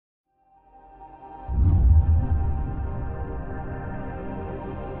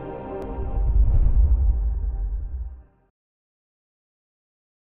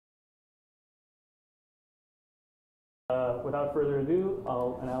Without further ado,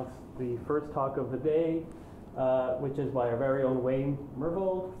 I'll announce the first talk of the day, which is by our very own Wayne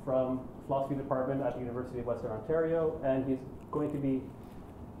Myrvold from the Philosophy Department at the University of Western Ontario, and he's going to be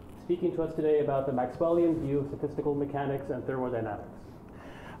speaking to us today about the Maxwellian view of statistical mechanics and thermodynamics.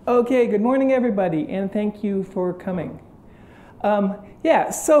 Okay, good morning everybody, and thank you for coming.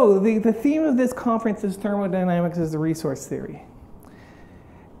 So the theme of this conference is thermodynamics as a resource theory.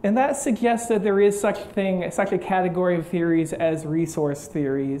 And that suggests that there is such a category of theories as resource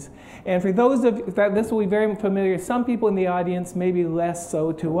theories. And for those of you, this will be very familiar to some people in the audience, maybe less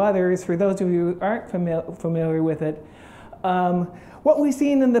so to others. For those of you who aren't familiar with it, what we've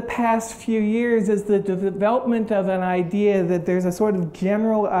seen in the past few years is the development of an idea that there's a sort of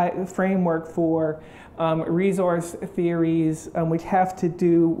general framework for resource theories which have to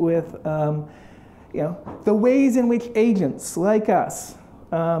do with the ways in which agents like us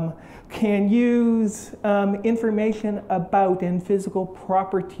can use information about and physical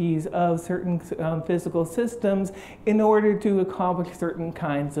properties of certain physical systems in order to accomplish certain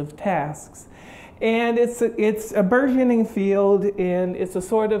kinds of tasks. And it's a burgeoning field, and it's a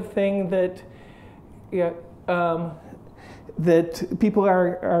sort of thing that that people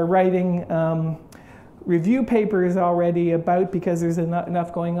are writing review papers already about because there's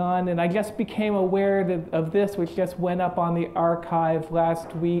enough going on. And I just became aware of this, which just went up on the archive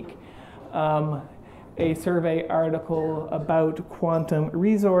last week, a survey article about quantum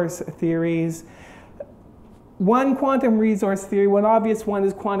resource theories. One quantum resource theory, one obvious one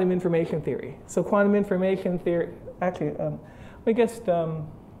is quantum information theory. So quantum information theory, actually,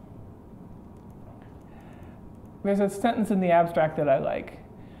 there's a sentence in the abstract that I like.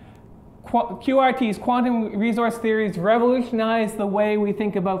 QRT's quantum resource theories revolutionize the way we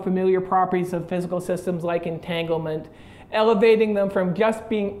think about familiar properties of physical systems like entanglement, elevating them from just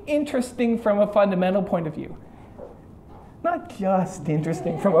being interesting from a fundamental point of view. Not just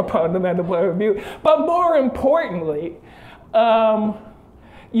interesting from a fundamental point of view, but more importantly,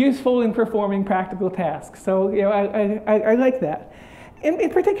 useful in performing practical tasks. So I like that. In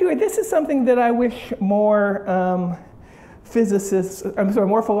particular, this is something that I wish more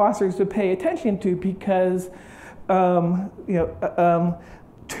more philosophers would pay attention to, because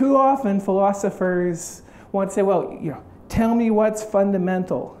too often philosophers want to say, well, tell me what's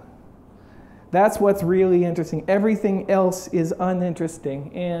fundamental. That's what's really interesting. Everything else is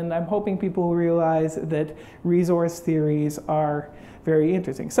uninteresting. And I'm hoping people will realize that resource theories are very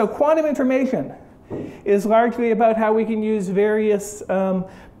interesting. So quantum information is largely about how we can use various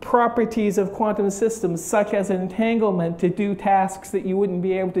properties of quantum systems, such as entanglement, to do tasks that you wouldn't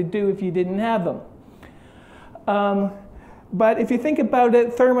be able to do if you didn't have them. But if you think about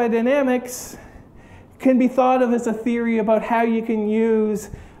it, thermodynamics can be thought of as a theory about how you can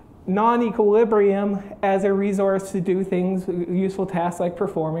use non-equilibrium as a resource to do things, useful tasks like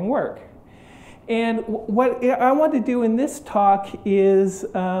performing work. And what I want to do in this talk is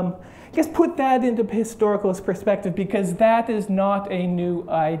just put that into historical perspective, because that is not a new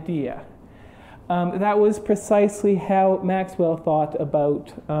idea. That was precisely how Maxwell thought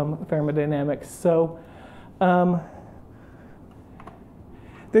about thermodynamics. So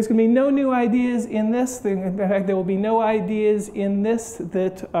there's going to be no new ideas in this. In fact, there will be no ideas in this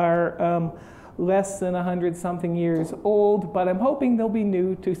that are less than 100-something years old, but I'm hoping they'll be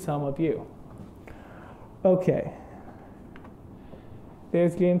new to some of you. Okay.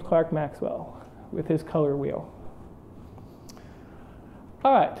 There's James Clerk Maxwell with his color wheel.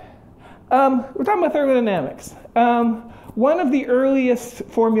 All right. We're talking about thermodynamics. One of the earliest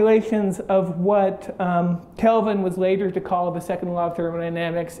formulations of what Kelvin was later to call the second law of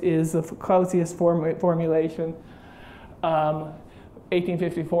thermodynamics is the Clausius formulation,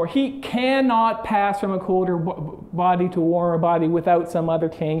 1854. Heat cannot pass from a colder body to a warmer body without some other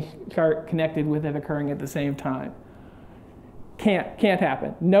change chart connected with it occurring at the same time. Can't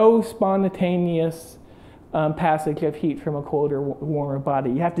happen. No spontaneous passage of heat from a colder, warmer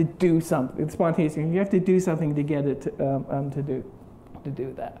body. You have to do something. It's spontaneous. You have to do something to get it to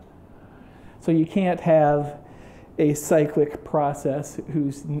do that. So you can't have a cyclic process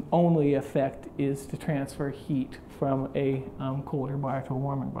whose only effect is to transfer heat from a colder body to a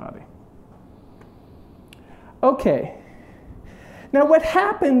warmer body. Okay. Now what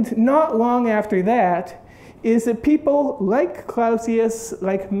happened not long after that is that people like Clausius,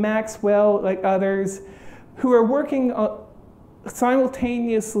 like Maxwell, like others, who are working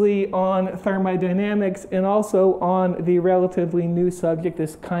simultaneously on thermodynamics and also on the relatively new subject,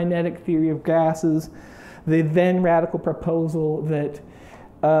 this kinetic theory of gases, the then radical proposal that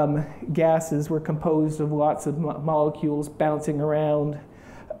gases were composed of lots of molecules bouncing around.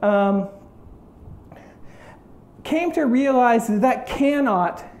 came to realize that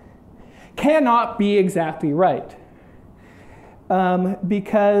cannot be exactly right.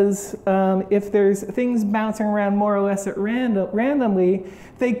 Because if there's things bouncing around more or less at randomly,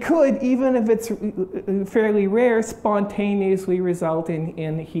 they could, even if it's fairly rare, spontaneously result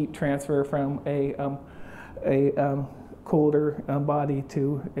in heat transfer from a colder body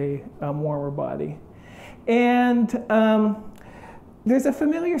to a warmer body. And there's a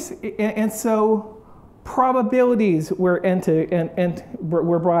familiar, and so probabilities were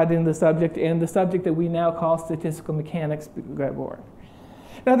brought into the subject, and the subject that we now call statistical mechanics got born.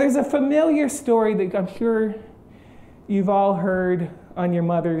 Now, there's a familiar story that I'm sure you've all heard on your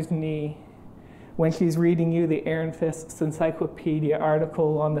mother's knee when she's reading you the Ehrenfest's Encyclopedia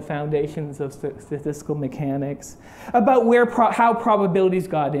article on the foundations of statistical mechanics about how probabilities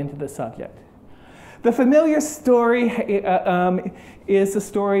got into the subject. The familiar story is the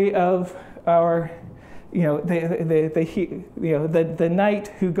story of our the knight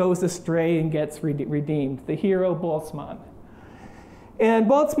who goes astray and gets redeemed, the hero Boltzmann. And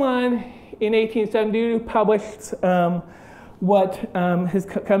Boltzmann, in 1872, published what has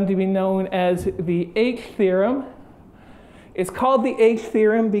come to be known as the H theorem. It's called the H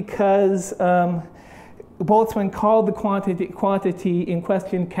theorem because Boltzmann called the quantity in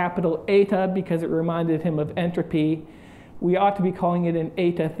question capital Eta because it reminded him of entropy. We ought to be calling it an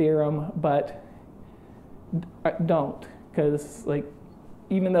Eta theorem, but don't, because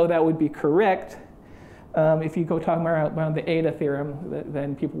even though that would be correct, if you go talking about the Eta theorem,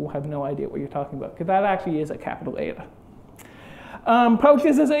 then people will have no idea what you're talking about, because that actually is a capital Eta.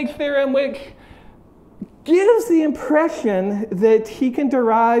 Publishes this H theorem, which gives the impression that he can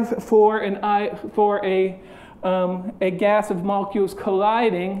derive for a gas of molecules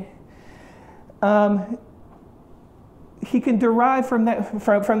colliding. He can derive from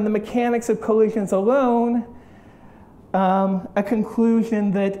the mechanics of collisions alone a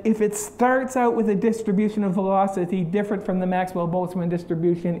conclusion that if it starts out with a distribution of velocity different from the Maxwell-Boltzmann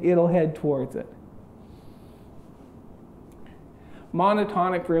distribution, it'll head towards it.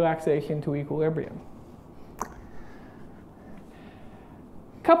 Monotonic relaxation to equilibrium. A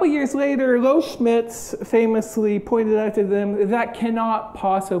couple years later, Loschmitz famously pointed out to them that cannot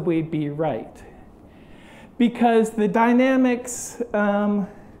possibly be right, because the dynamics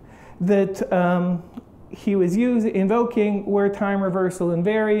that he was invoking were time reversal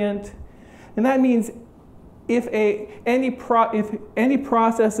invariant, and that means if any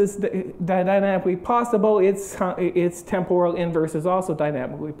process is dynamically possible, its temporal inverse is also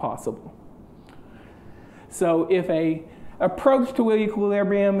dynamically possible. So if a approach to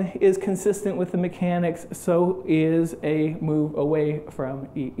equilibrium is consistent with the mechanics, so is a move away from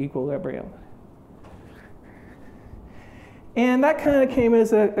equilibrium. And that kind of came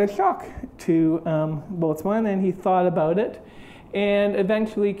as a shock to Boltzmann, and he thought about it and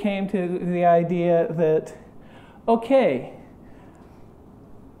eventually came to the idea that, okay,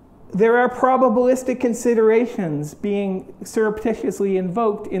 there are probabilistic considerations being surreptitiously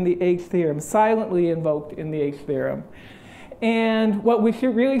invoked in the H theorem, silently invoked in the H theorem. And what we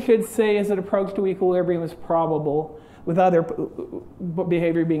really should say is that approach to equilibrium is probable, with other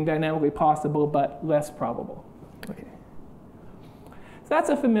behavior being dynamically possible, but less probable. Okay. So that's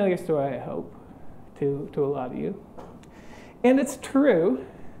a familiar story, I hope, to a lot of you. And it's true,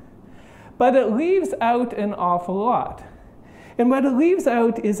 but it leaves out an awful lot. And what it leaves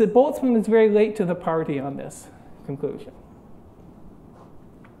out is that Boltzmann is very late to the party on this conclusion.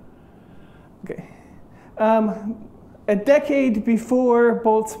 Okay. A decade before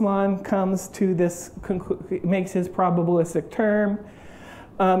Boltzmann comes to this, makes his probabilistic term,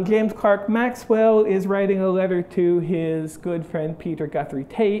 James Clerk Maxwell is writing a letter to his good friend Peter Guthrie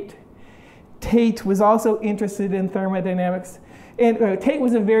Tait. Tait was also interested in thermodynamics, and Tait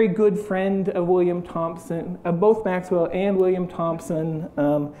was a very good friend of William Thomson, of both Maxwell and William Thomson,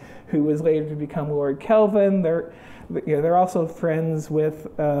 who was later to become Lord Kelvin. They're also friends with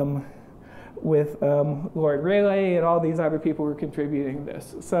Lord Rayleigh and all these other people who are contributing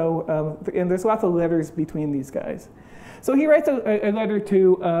this. So, and there's lots of letters between these guys. So he writes a letter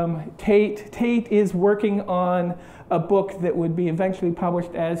to Tait. Tait is working on a book that would be eventually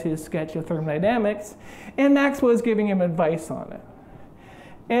published as his sketch of thermodynamics, and Maxwell is giving him advice on it.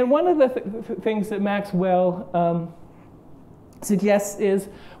 And one of the things that Maxwell suggests is,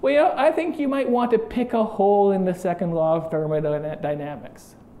 well, you know, I think you might want to pick a hole in the second law of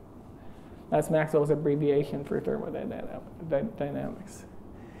thermodynamics. That's Maxwell's abbreviation for thermodynamics.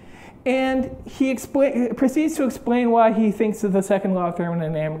 And he proceeds to explain why he thinks that the second law of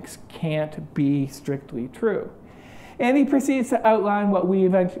thermodynamics can't be strictly true. And he proceeds to outline what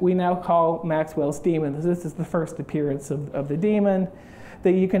we now call Maxwell's demon. This is the first appearance of the demon,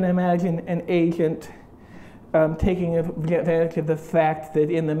 that you can imagine an agent taking advantage of the fact that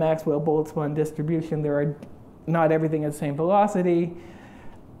in the Maxwell-Boltzmann distribution there are not everything at the same velocity,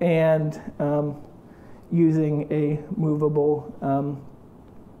 and using a movable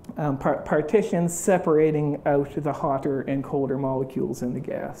partition separating out the hotter and colder molecules in the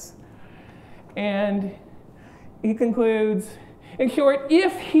gas. And he concludes, in short,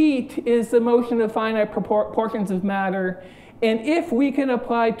 if heat is the motion of finite portions of matter, and if we can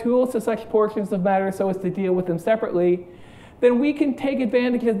apply tools to such portions of matter so as to deal with them separately, then we can take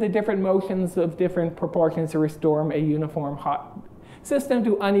advantage of the different motions of different proportions to restore a uniform hot system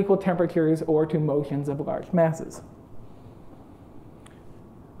to unequal temperatures or to motions of large masses.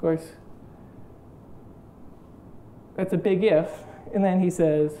 Of course, that's a big if. And then he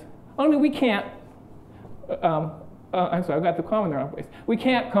says, only we can't, I'm sorry, I got the comma in the wrong place. We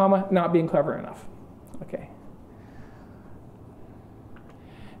can't, comma, not being clever enough. Okay.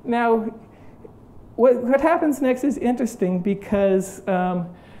 Now, what happens next is interesting because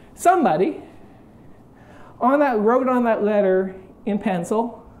somebody wrote on that letter in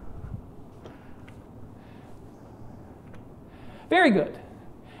pencil, very good.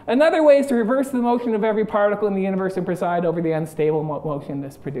 Another way is to reverse the motion of every particle in the universe and preside over the unstable motion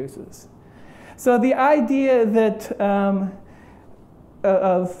this produces. So the idea that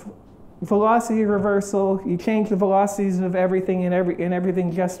of velocity reversal, you change the velocities of everything, and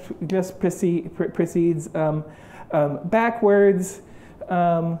everything just proceeds backwards,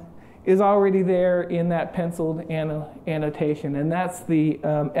 is already there in that penciled annotation, and that's the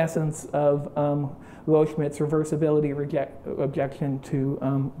essence of Loschmidt's reversibility objection to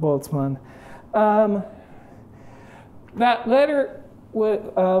Boltzmann. That letter,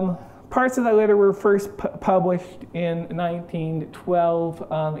 parts of that letter were first published in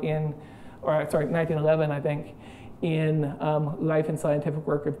 1911, I think, in Life and Scientific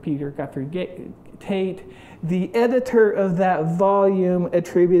Work of Peter Guthrie Tate. The editor of that volume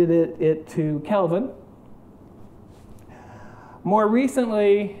attributed it to Kelvin. More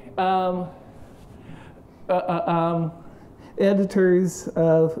recently, editors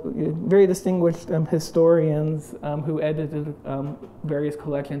of very distinguished historians who edited various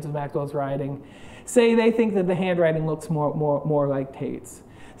collections of Maxwell's writing say they think that the handwriting looks more like Tate's.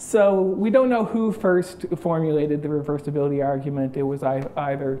 So we don't know who first formulated the reversibility argument. It was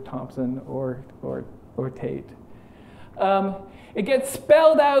either Thomson or Tate. It gets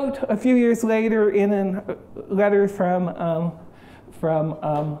spelled out a few years later in a letter from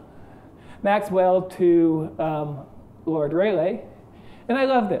Maxwell to Lord Rayleigh, and I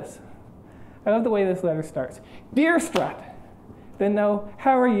love this. I love the way this letter starts. Dear Strutt, then no,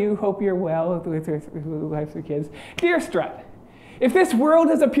 how are you? Hope you're well with your wife and kids. Dear Strutt, if this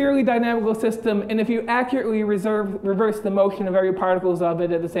world is a purely dynamical system, and if you accurately reverse the motion of every particles of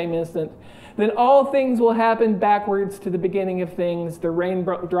it at the same instant, then all things will happen backwards to the beginning of things. The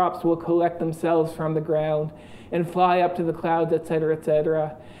raindrops will collect themselves from the ground and fly up to the clouds, etc.,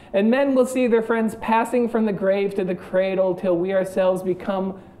 etc. And men will see their friends passing from the grave to the cradle till we ourselves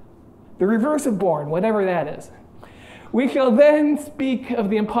become the reverse of born, whatever that is. We shall then speak of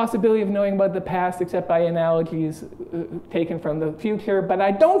the impossibility of knowing about the past except by analogies taken from the future, but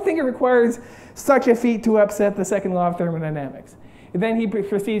I don't think it requires such a feat to upset the second law of thermodynamics. And then he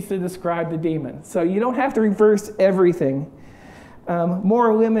proceeds to describe the demon. So you don't have to reverse everything.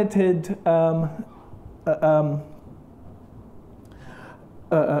 More limited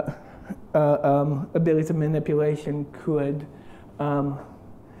abilities of manipulation could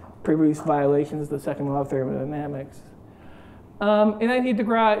produce violations of the second law of thermodynamics. And then he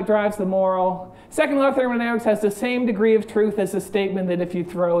derives the moral. Second law of thermodynamics has the same degree of truth as the statement that if you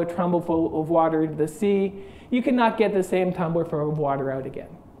throw a tumblerful of water into the sea, you cannot get the same tumblerful of water out again.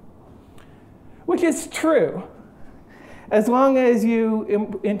 Which is true, as long as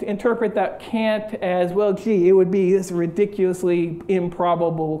you interpret that can't as, well, gee, it would be this ridiculously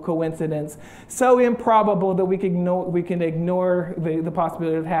improbable coincidence, so improbable that we can ignore the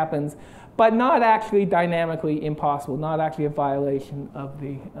possibility that it happens, but not actually dynamically impossible, not actually a violation of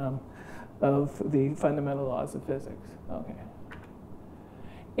the fundamental laws of physics. Okay.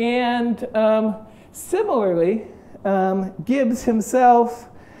 And similarly, Gibbs himself,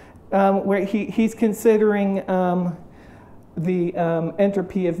 where he's considering the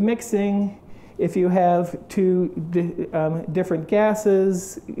entropy of mixing, if you have two different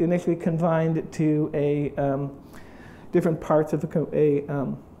gases initially confined to different parts of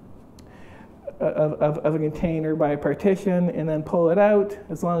of a container by a partition and then pull it out.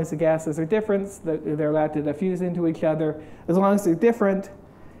 As long as the gases are different, they're allowed to diffuse into each other. As long as they're different,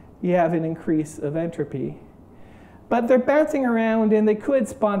 you have an increase of entropy. But they're bouncing around and they could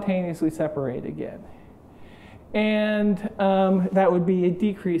spontaneously separate again. And that would be a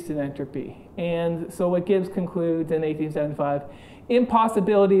decrease in entropy. And so what Gibbs concludes in 1875,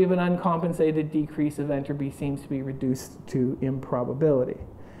 impossibility of an uncompensated decrease of entropy seems to be reduced to improbability.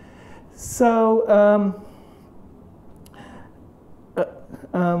 So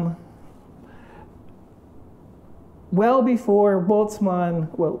well before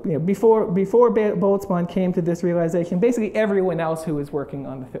Boltzmann, before Boltzmann came to this realization, basically everyone else who was working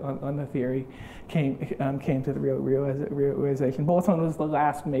on the theory came to the realization. Boltzmann was the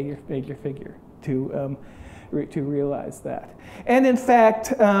last major figure to realize that. And in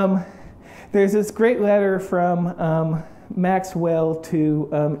fact, there's this great letter from Maxwell to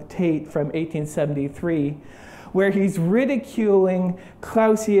Tate from 1873, where he's ridiculing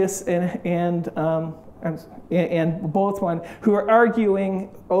Clausius and Boltzmann, who are arguing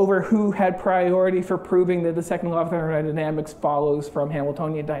over who had priority for proving that the second law of thermodynamics follows from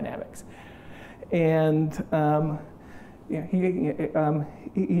Hamiltonian dynamics. And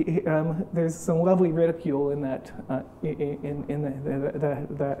there's some lovely ridicule in that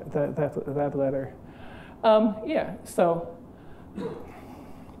that letter. So.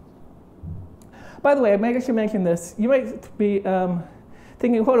 By the way, I should mention this. You might be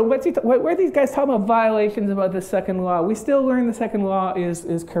thinking, hold on, what are these guys talking about violations about the second law? We still learn the second law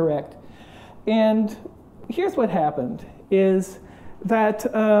is correct. And here's what happened, is that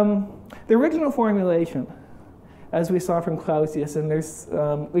the original formulation, as we saw from Clausius, and there's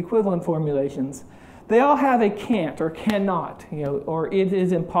equivalent formulations, they all have a can't or cannot, or it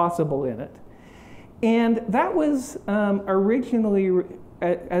is impossible in it. And that was originally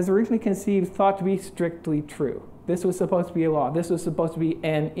conceived, thought to be strictly true. This was supposed to be a law. This was supposed to be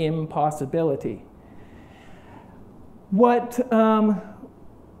an impossibility. What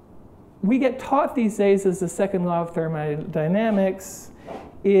we get taught these days as the second law of thermodynamics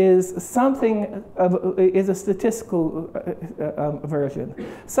is a statistical version.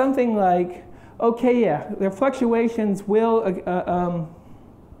 Something like, okay, yeah, their fluctuations will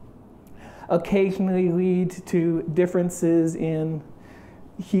occasionally lead to differences in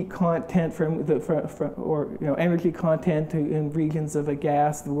heat content or energy content in regions of a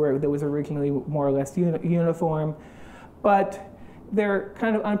gas where that was originally more or less uniform, but they're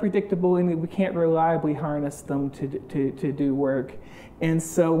kind of unpredictable and we can't reliably harness them to do work. And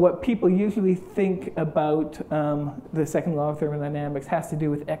so what people usually think about the second law of thermodynamics has to do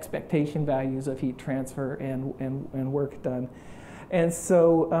with expectation values of heat transfer and work done. And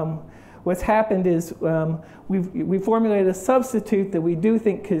so what's happened is we formulated a substitute that we do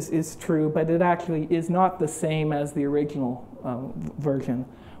think is true, but it actually is not the same as the original version,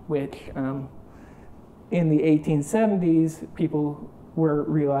 which in the 1870s, people were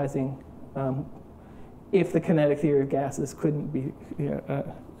realizing if the kinetic theory of gases couldn't be,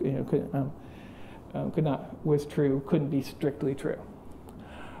 couldn't be strictly true.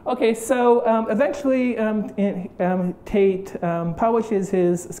 Okay, so eventually Tate publishes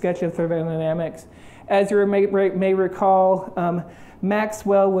his sketch of thermodynamics. As you may recall,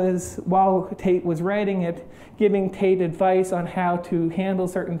 Maxwell was, while Tate was writing it, giving Tate advice on how to handle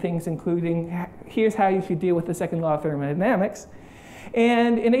certain things, including here's how you should deal with the second law of thermodynamics.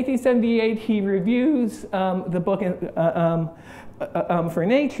 And in 1878, he reviews the book for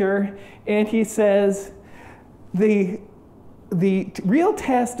Nature, and he says the real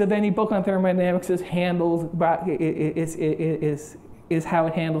test of any book on thermodynamics is how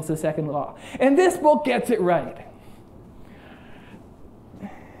it handles the second law. And this book gets it right.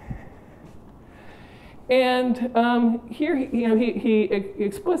 And here, he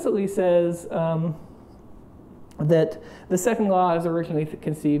explicitly says that the second law, as originally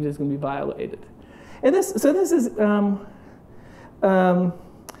conceived, is going to be violated. And this is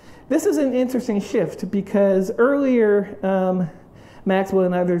an interesting shift, because earlier Maxwell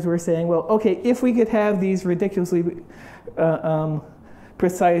and others were saying, well, okay, if we could have these ridiculously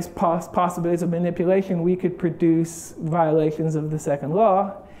precise possibilities of manipulation, we could produce violations of the second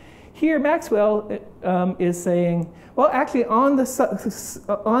law. Here, Maxwell is saying, well, actually, on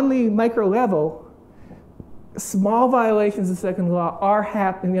the micro level, small violations of the second law are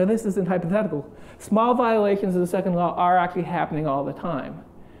happening. This isn't hypothetical. Small violations of the second law are actually happening all the time.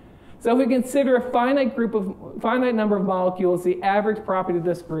 So if we consider a finite number of molecules, the average property of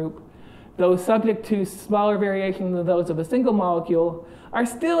this group, those subject to smaller variation than those of a single molecule, are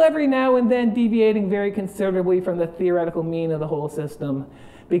still every now and then deviating very considerably from the theoretical mean of the whole system.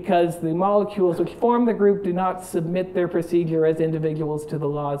 because the molecules which form the group do not submit their procedure as individuals to the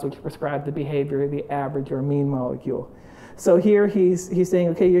laws which prescribe the behavior of the average or mean molecule. So here he's saying,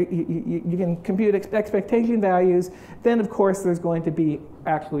 okay, you can compute expectation values, then of course there's going to be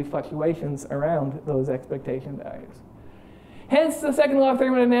actually fluctuations around those expectation values. Hence, the second law of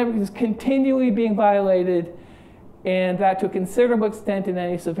thermodynamics is continually being violated, and that to a considerable extent in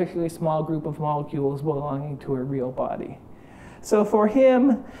any sufficiently small group of molecules belonging to a real body. So for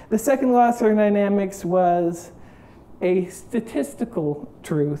him, the second law of thermodynamics was a statistical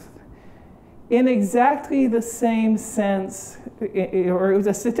truth in exactly the same sense, or it was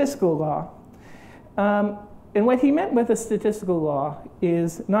a statistical law. And what he meant with a statistical law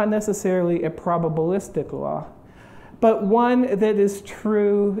is not necessarily a probabilistic law, but one that is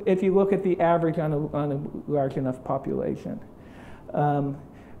true if you look at the average on a large enough population.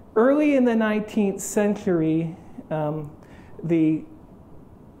 Early in the 19th century, the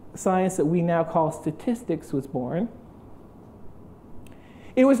science that we now call statistics was born.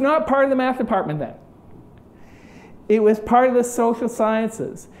 It was not part of the math department then. It was part of the social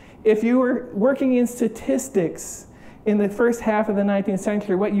sciences. If you were working in statistics in the first half of the 19th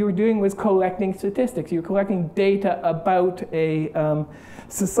century, what you were doing was collecting statistics. You were collecting data about a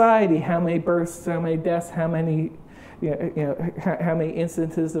society, how many births, how many deaths, how many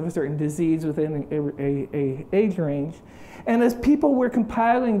instances of a certain disease within a age range. And as people were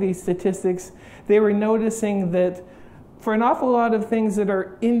compiling these statistics, they were noticing that for an awful lot of things that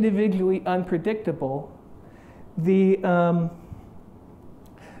are individually unpredictable,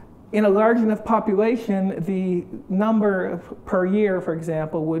 in a large enough population, the number per year, for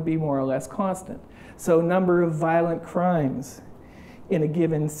example, would be more or less constant. So number of violent crimes in a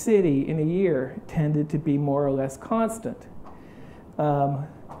given city in a year tended to be more or less constant. Of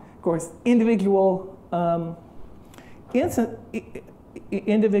course, individual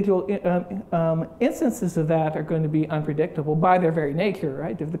instances of that are going to be unpredictable by their very nature,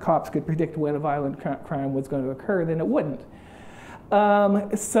 right? If the cops could predict when a violent crime was going to occur, then it wouldn't.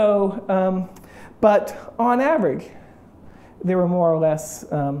 But on average, they were more or less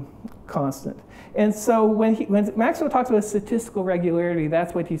constant. And so when Maxwell talks about statistical regularity,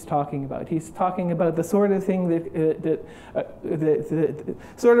 that's what he's talking about. He's talking about the sort of thing that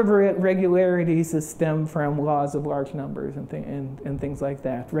sort of regularities that stem from laws of large numbers and things like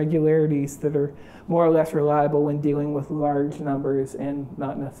that. Regularities that are more or less reliable when dealing with large numbers and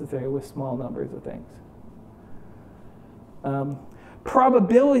not necessarily with small numbers of things.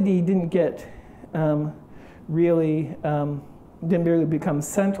 Probability didn't really become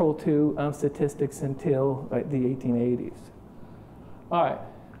central to statistics until the 1880s. All right.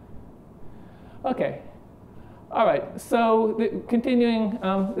 Okay. All right. So continuing,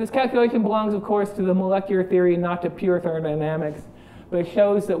 this calculation belongs, of course, to the molecular theory, not to pure thermodynamics, but it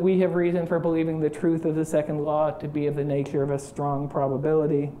shows that we have reason for believing the truth of the second law to be of the nature of a strong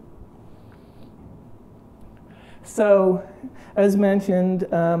probability. So, as mentioned,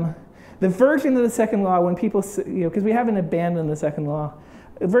 the version of the second law, when people, because we haven't abandoned the second law,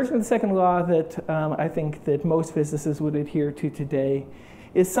 the version of the second law that I think that most physicists would adhere to today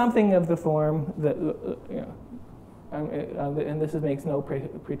is something of the form that, and this makes no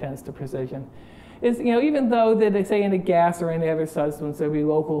pretense to precision, is, even though that they say in a gas or any other substance there will be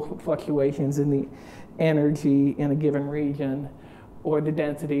local fluctuations in the energy in a given region, or the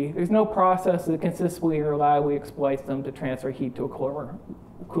density, there's no process that consistently and reliably exploits them to transfer heat to a cooler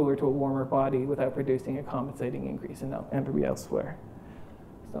to a warmer body without producing a compensating increase in entropy elsewhere.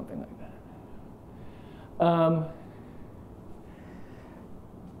 Something like that.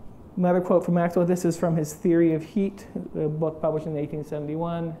 Another quote from Maxwell, this is from his Theory of Heat, a book published in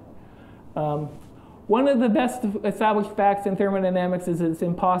 1871. One of the best established facts in thermodynamics is that it's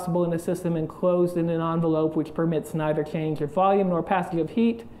impossible in a system enclosed in an envelope which permits neither change of volume nor passage of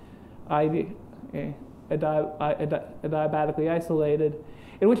heat, adiabatically isolated,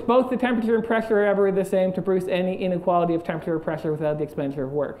 in which both the temperature and pressure are ever the same to produce any inequality of temperature or pressure without the expenditure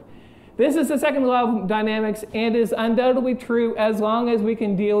of work. This is the second law of dynamics and is undoubtedly true as long as we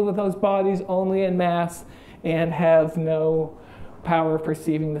can deal with those bodies only in mass and have no power of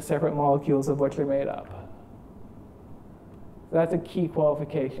perceiving the separate molecules of which they're made up. That's a key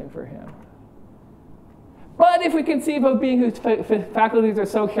qualification for him. But if we conceive of a being whose faculties are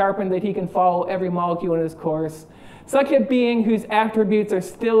so sharpened that he can follow every molecule in his course, such a being whose attributes are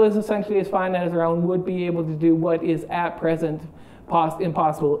still essentially as finite as our own would be able to do what is at present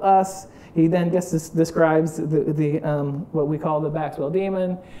impossible to us. He then just describes what we call the Maxwell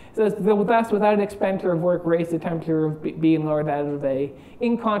demon. He says, thus, without an expenditure of work, raise the temperature of B and lower that of A,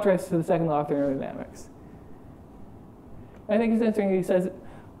 in contrast to the second law of thermodynamics. I think it's interesting. He says,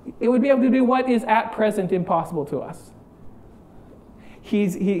 it would be able to do what is at present impossible to us.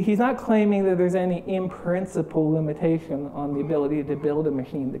 He's not claiming that there's any in-principle limitation on the ability to build a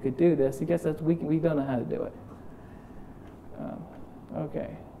machine that could do this. He guess that we don't know how to do it.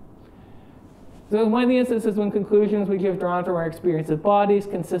 Okay. So in one of the instances, when conclusions which have drawn from our experience of bodies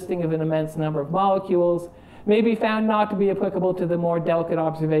consisting of an immense number of molecules may be found not to be applicable to the more delicate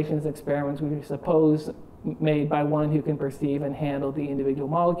observations and experiments we suppose made by one who can perceive and handle the individual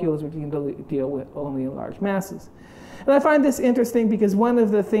molecules which can deal with only in large masses. And I find this interesting because one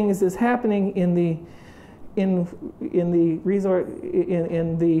of the things that's happening in the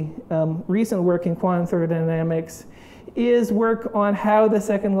recent work in quantum thermodynamics is work on how the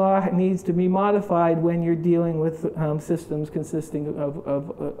second law needs to be modified when you're dealing with systems consisting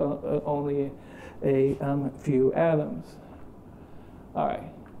of only a few atoms. All right.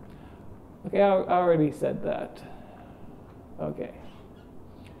 Okay, I already said that. Okay.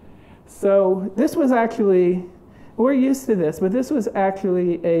 So this was actually, we're used to this, but this was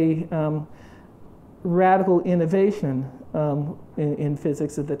actually a radical innovation in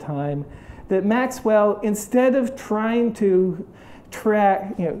physics at the time. That Maxwell, instead of trying to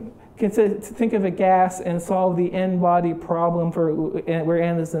track, think of a gas and solve the n-body problem for where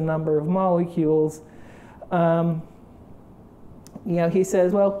n is the number of molecules, he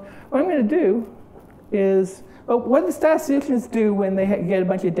says, well, what I'm going to do is, what do statisticians do when they get a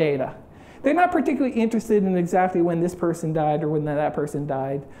bunch of data? They're not particularly interested in exactly when this person died or when that person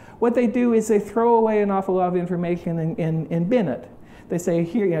died. What they do is they throw away an awful lot of information and bin it. They say,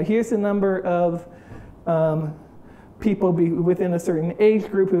 here's the number of people within a certain age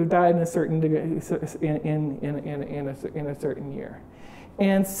group who died in a certain degree, in a certain year.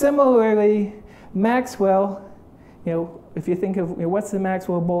 And similarly, Maxwell, if you think of what's the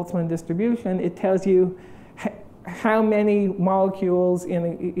Maxwell-Boltzmann distribution, it tells you how many molecules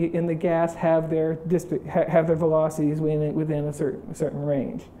in the gas have their velocities within a certain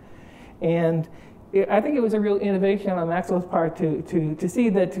range. And I think it was a real innovation on Maxwell's part to see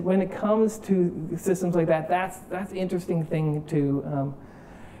that when it comes to systems like that, that's an interesting thing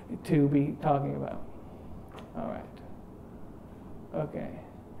to be talking about. All right. Okay.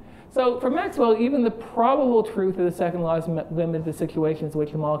 So for Maxwell, even the probable truth of the second law is limited to situations in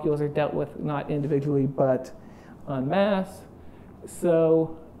which the molecules are dealt with not individually but en masse.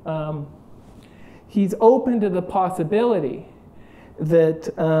 So he's open to the possibility that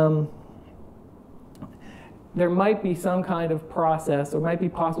there might be some kind of process, or might be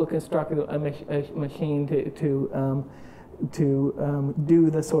possible to construct a machine to do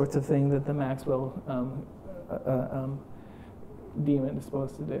the sorts of thing that the Maxwell demon is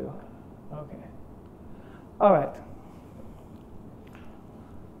supposed to do. Okay. All right.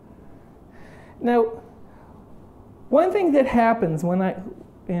 Now, one thing that happens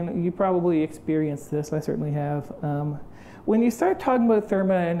and you probably experienced this, I certainly have, when you start talking about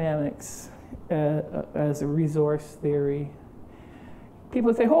thermodynamics as a resource theory,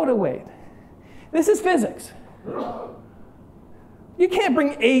 people say, hold it, wait. This is physics. You can't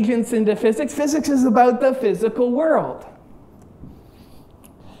bring agents into physics. Physics is about the physical world.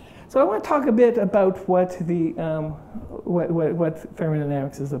 So I want to talk a bit about what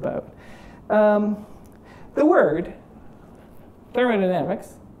thermodynamics is about. The word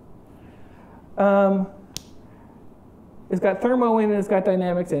thermodynamics it's got thermo in it, it's got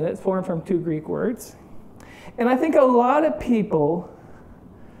dynamics in it. It's formed from two Greek words. And I think a lot of people,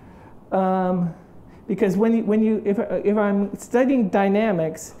 because if I'm studying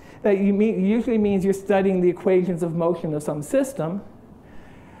dynamics, that usually means you're studying the equations of motion of some system.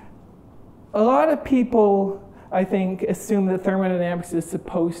 A lot of people, I think, assume that thermodynamics is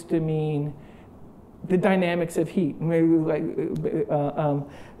supposed to mean the dynamics of heat, maybe like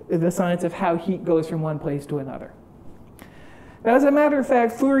the science of how heat goes from one place to another. Now, as a matter of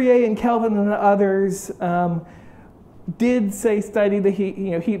fact, Fourier and Kelvin and others did study the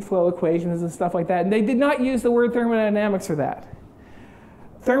heat flow equations and stuff like that, and they did not use the word thermodynamics for that.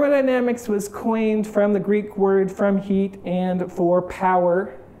 Thermodynamics was coined from the Greek word from heat and for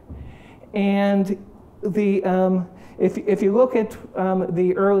power, and if you look at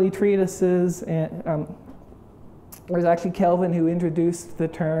the early treatises, it was actually Kelvin who introduced the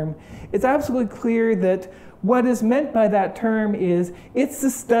term. It's absolutely clear that what is meant by that term is it's the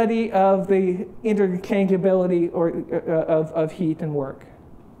study of the interchangeability of heat and work.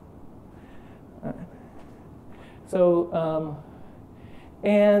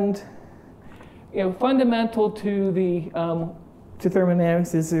 Fundamental to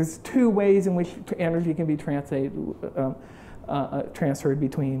thermodynamics is there's two ways in which energy can be transferred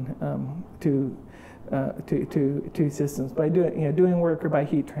between two to systems by doing work or by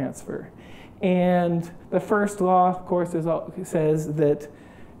heat transfer. And the first law, of course, says that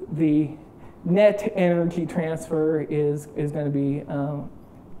the net energy transfer is going to be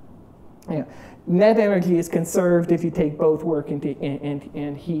net energy is conserved if you take both work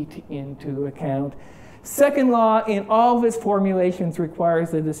and heat into account. Second law, in all of its formulations, requires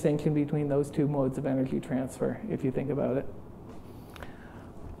the distinction between those two modes of energy transfer, if you think about it.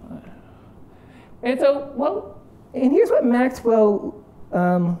 And so, well, and here's what Maxwell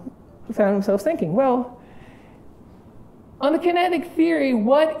found himself thinking. Well, on the kinetic theory,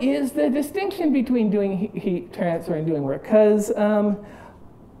 what is the distinction between doing heat transfer and doing work? Because on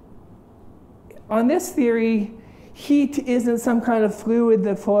this theory, heat isn't some kind of fluid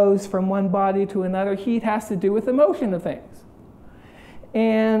that flows from one body to another. Heat has to do with the motion of things.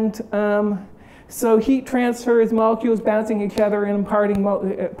 And so heat transfer is molecules bouncing each other and imparting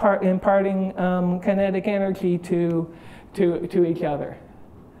kinetic energy to each other.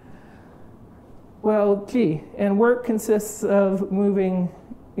 Well, gee, and work consists of moving,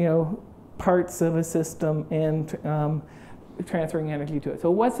 parts of a system and transferring energy to it.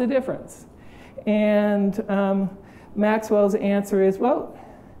 So what's the difference? And Maxwell's answer is, well,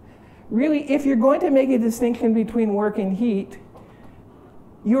 really, if you're going to make a distinction between work and heat,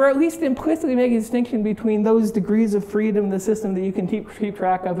 you're at least implicitly making a distinction between those degrees of freedom in the system that you can keep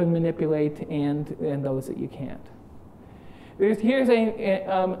track of and manipulate and those that you can't. Here's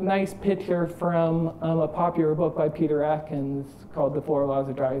a nice picture from a popular book by Peter Atkins called The Four Laws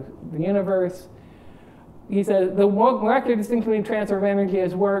that Drive the Universe. He says, the molecular distinction between transfer of energy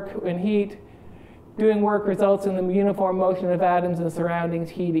as work and heat. Doing work results in the uniform motion of atoms and surroundings.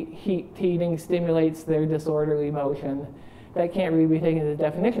 Heating stimulates their disorderly motion. That can't really be taken as a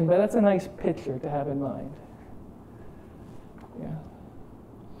definition, but that's a nice picture to have in mind. Yeah.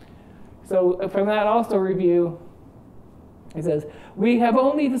 So from that also review, he says, we have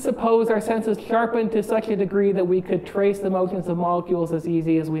only to suppose our senses sharpened to such a degree that we could trace the motions of molecules as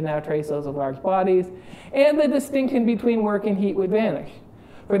easy as we now trace those of large bodies, and the distinction between work and heat would vanish.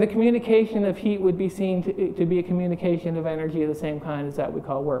 For the communication of heat would be seen to be a communication of energy of the same kind as that we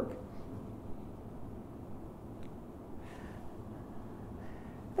call work.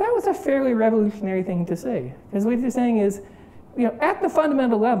 That was a fairly revolutionary thing to say, because what he's saying is, at the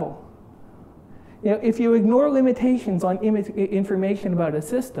fundamental level, if you ignore limitations on information about a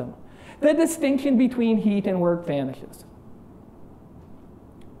system, the distinction between heat and work vanishes.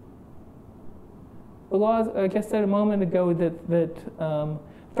 The laws, I just said a moment ago that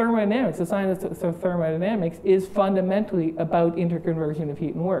thermodynamics, the science of thermodynamics, is fundamentally about interconversion of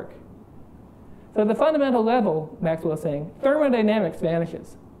heat and work. So at the fundamental level, Maxwell is saying, thermodynamics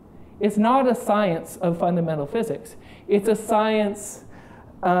vanishes. It's not a science of fundamental physics. It's a science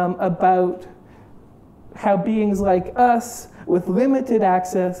about how beings like us, with limited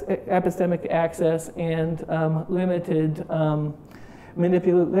access, epistemic access, and limited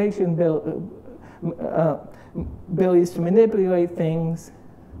manipulation abilities to manipulate things,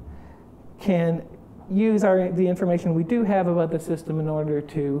 can use the information we do have about the system in order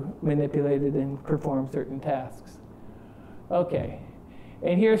to manipulate it and perform certain tasks. Okay,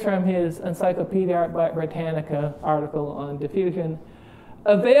 and here's from his Encyclopedia Britannica article on diffusion.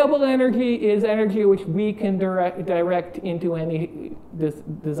 Available energy is energy which we can direct into any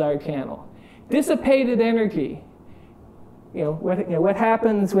desired channel. Dissipated energy, what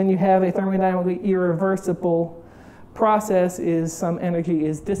happens when you have a thermodynamically irreversible process is some energy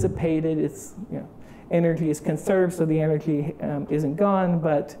is dissipated. It's energy is conserved, so the energy isn't gone,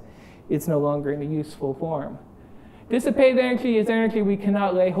 but it's no longer in a useful form. Dissipated energy is energy we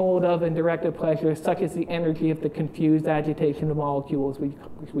cannot lay hold of in directed pleasure, such as the energy of the confused agitation of molecules,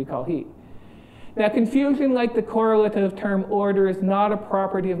 which we call heat. Now, confusion, like the correlative term order, is not a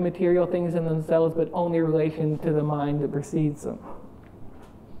property of material things in themselves, but only in relation to the mind that precedes them.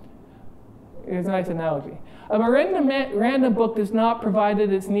 Here's a nice analogy. A random book does not,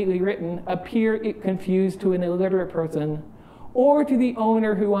 provided it's neatly written, appear confused to an illiterate person or to the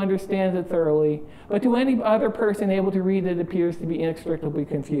owner who understands it thoroughly, but to any other person able to read it appears to be inextricably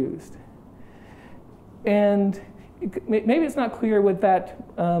confused. And maybe it's not clear what that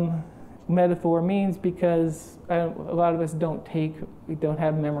metaphor means, because a lot of us don't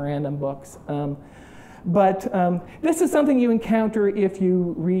have memorandum books. But this is something you encounter if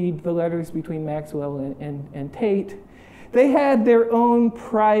you read the letters between Maxwell and Tate. They had their own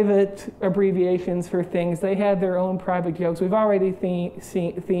private abbreviations for things. They had their own private jokes. We've already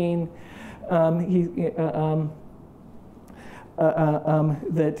seen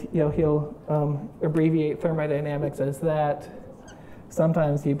that he'll abbreviate thermodynamics as that.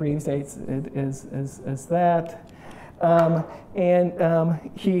 Sometimes he abbreviates it as that.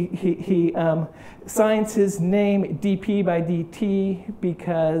 He signs his name dp by dt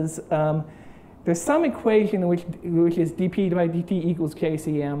because there's some equation which is dp by dt equals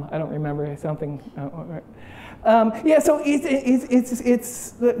kcm. I don't remember something. Yeah, so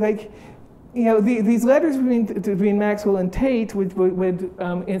it's like, you know, these letters between Maxwell and Tate would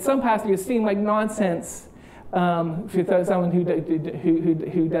in some passages seem like nonsense for someone who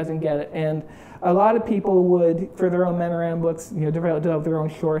doesn't get it. And a lot of people would, for their own memorandum books, you know, develop their own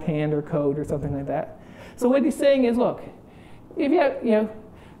shorthand or code or something like that. So what he's saying is, look, if you have, you know,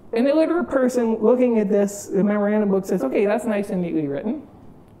 an illiterate person looking at this memorandum book says, okay, that's nice and neatly written.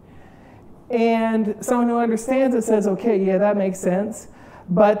 And someone who understands it says, okay, yeah, that makes sense.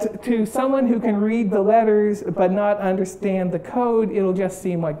 But to someone who can read the letters but not understand the code, it'll just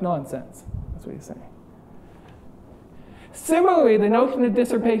seem like nonsense. That's what he's saying. Similarly, the notion of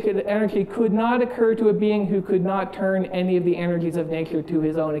dissipated energy could not occur to a being who could not turn any of the energies of nature to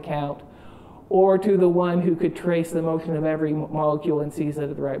his own account, or to the one who could trace the motion of every molecule and seize it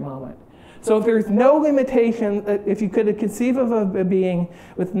at the right moment. So if there's no limitation, if you could conceive of a being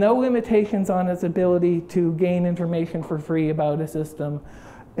with no limitations on its ability to gain information for free about a system,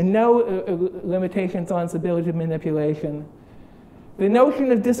 and no limitations on its ability to manipulation, the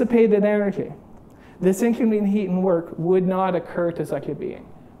notion of dissipated energy, the distinction between heat and work, would not occur to such a being.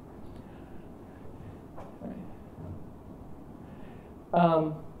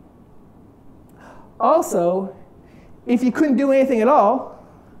 Also, if you couldn't do anything at all,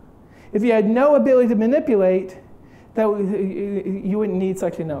 if you had no ability to manipulate, you wouldn't need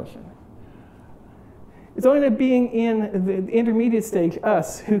such a notion. It's only the being in the intermediate stage,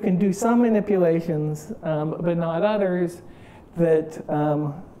 us, who can do some manipulations, but not others, that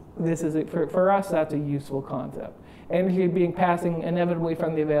this is, for us, that's a useful concept. Energy being passing inevitably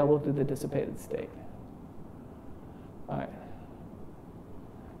from the available to the dissipated state. All right.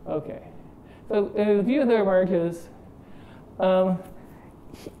 Okay. So the view that emerges,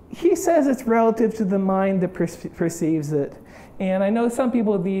 he says it's relative to the mind that perceives it. And I know some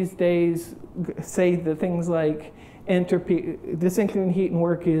people these days say that things like entropy, distinction in heat and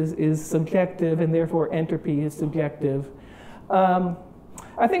work is subjective, and therefore entropy is subjective.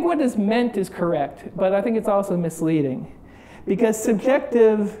 I think what is meant is correct, but I think it's also misleading. Because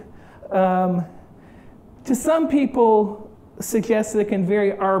subjective, to some people, suggests that it can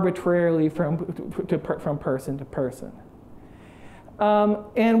vary arbitrarily from person to person.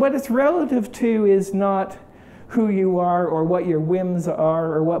 And what it's relative to is not who you are or what your whims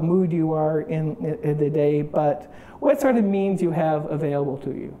are or what mood you are in the day, but what sort of means you have available to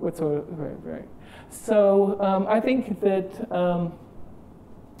you. What sort of, right. So I think that a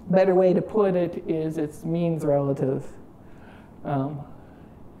better way to put it is it's means relative. And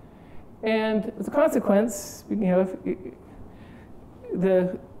as a consequence, you know,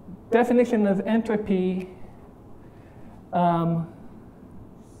 the definition of entropy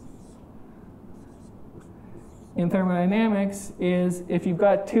in thermodynamics is if you've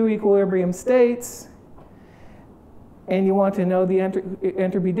got two equilibrium states and you want to know the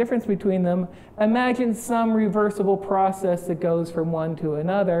entropy difference between them, imagine some reversible process that goes from one to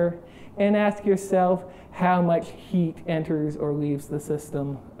another and ask yourself how much heat enters or leaves the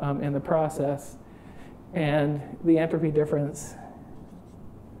system in the process. And the entropy difference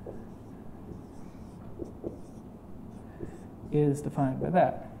is defined by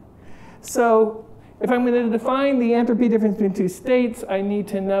that. So if I'm going to define the entropy difference between two states, I need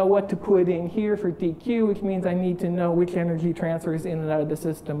to know what to put in here for dq, which means I need to know which energy transfers in and out of the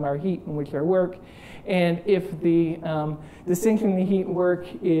system are heat and which are work. And if the distinction in heat and work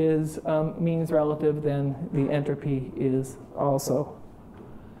is means relative, then the entropy is also.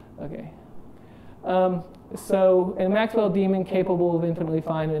 Okay. So a Maxwell demon capable of infinitely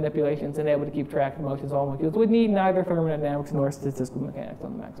fine manipulations and able to keep track of motions of all molecules would need neither thermodynamics nor statistical mechanics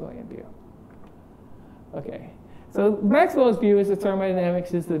on the Maxwellian view. Okay, so Maxwell's view is that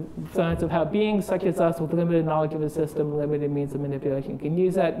thermodynamics is the science of how beings such as us with limited knowledge of a system, limited means of manipulation, can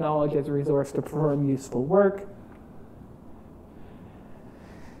use that knowledge as a resource to perform useful work.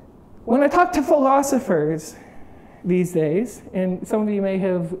 When I talk to philosophers these days, and some of you may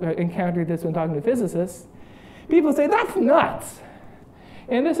have encountered this when talking to physicists, people say, that's nuts.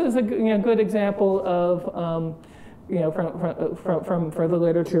 And this is a good example of, for the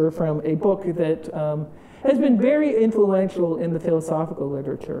literature from a book that has been very influential in the philosophical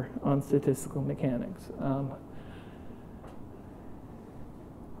literature on statistical mechanics.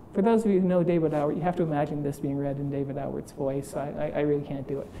 For those of you who know David Howard, you have to imagine this being read in David Howard's voice. I really can't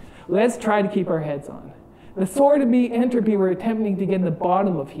do it. Let's try to keep our heads on. The sort of entropy we're attempting to get in the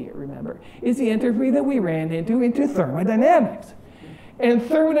bottom of here, remember, is the entropy that we ran into thermodynamics. And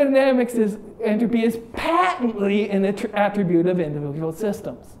thermodynamics entropy is patently an attribute of individual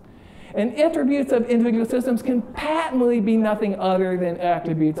systems. And attributes of individual systems can patently be nothing other than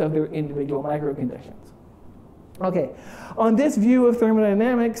attributes of their individual microconditions. Okay, on this view of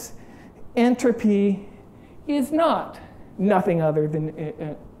thermodynamics, entropy is not nothing other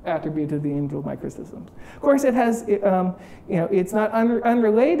than attributes of the individual microsystems. Of course, it has, it's not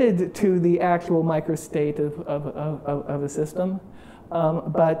unrelated to the actual microstate of a system,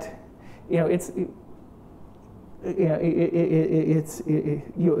 but you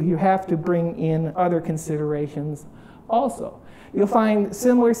have to bring in other considerations also. You'll find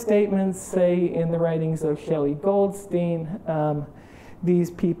similar statements, say, in the writings of Shelley Goldstein.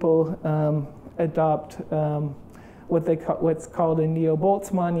 These people adopt what's called a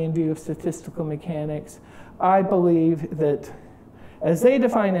neo-Boltzmannian view of statistical mechanics. I believe that as they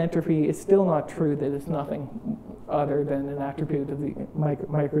define entropy, it's still not true that it's nothing other than an attribute of the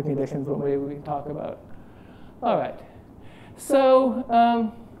microconditions, what way we talk about. All right. So,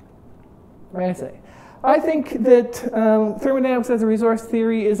 what did I say? I think that thermodynamics as a resource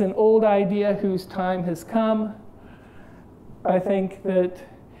theory is an old idea whose time has come. I think that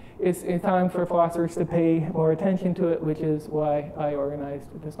it's time for philosophers to pay more attention to it, which is why I organized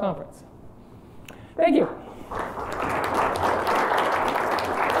this conference. Thank you.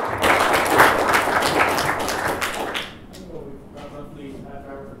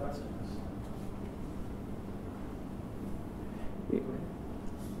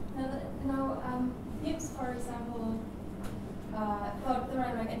 Gibbs, for example, thought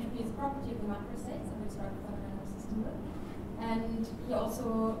thermodynamic entropy is a property of the macrostates, and we started the thermodynamic system with. And he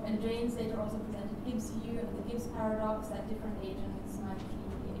also, and James later also presented Gibbs' view of the Gibbs paradox that different agents might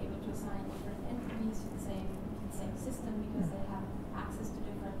be able to assign different entropys to the same system because they have access to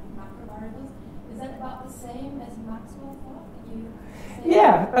different macro variables. Is that about the same as Maxwell thought? Could you say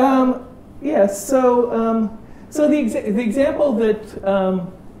yeah. Yeah. So the example that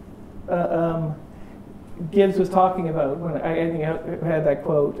Gibbs was talking about, when I think I had that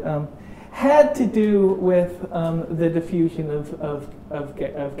quote, had to do with the diffusion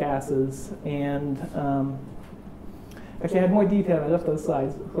of gases, and actually I had more detail. I left those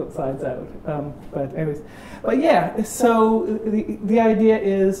slides out. But anyways, but yeah. So the idea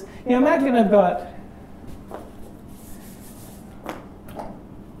is, imagine I've got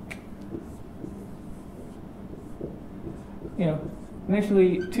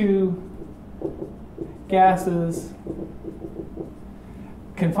initially two gases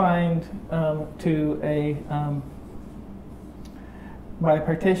confined to a by a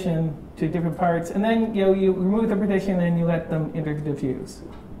partition to different parts, and then you remove the partition and you let them interdiffuse.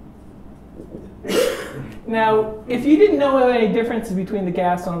 Now, if you didn't know any differences between the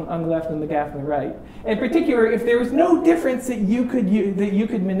gas on the left and the gas on the right, in particular, if there was no difference that you could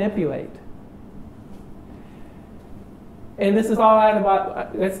manipulate, and this is all out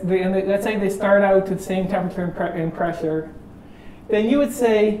about, let's say they start out to the same temperature and pressure, then you would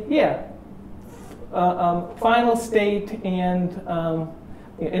say, yeah, final state and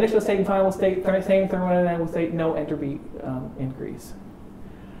initial state and final state, same thermodynamical state, no entropy increase.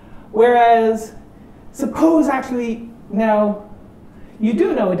 Whereas, suppose actually now you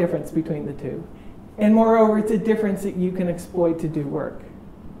do know a difference between the two, and moreover, it's a difference that you can exploit to do work.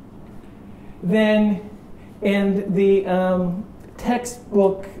 Then, and the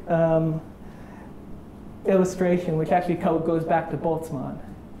textbook illustration, which actually goes back to Boltzmann,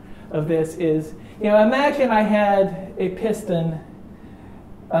 of this is, imagine I had a piston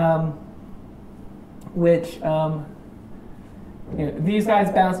which, these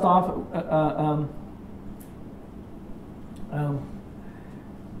guys bounced off,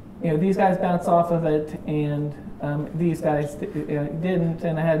 these guys bounced off of it, and these guys didn't,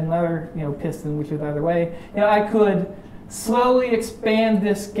 and I had another piston which was the other way. I could slowly expand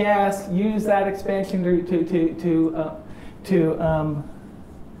this gas, use that expansion to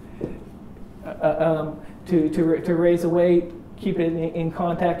raise a weight, keep it in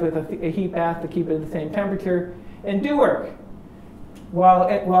contact with a heat bath to keep it at the same temperature, and do work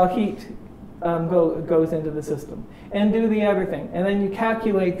while heat goes into the system, and do the other thing, and then you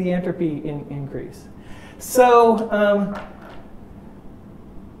calculate the entropy increase. So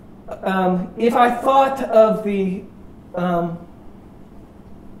if I thought of the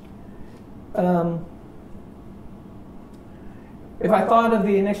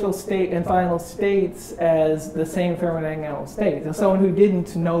initial state and final states as the same thermodynamical state, and someone who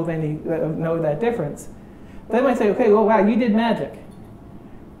didn't know that difference, they might say, okay, well, wow, you did magic.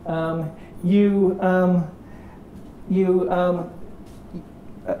 You you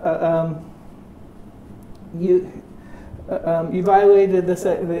you violated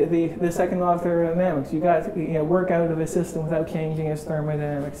the second law of thermodynamics. You got work out of a system without changing its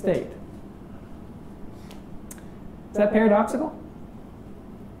thermodynamic state. Is that paradoxical?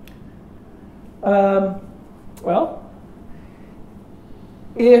 Well,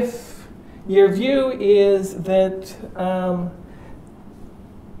 if your view is that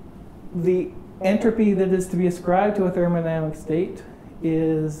the entropy that is to be ascribed to a thermodynamic state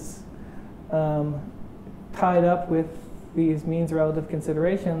is tied up with these means relative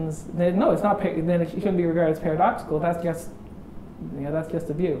considerations, then no, it's not. Then it shouldn't be regarded as paradoxical. That's just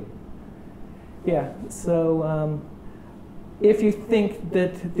a view. Yeah. So if you think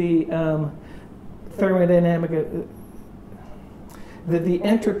that the thermodynamic that the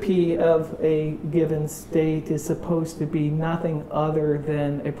entropy of a given state is supposed to be nothing other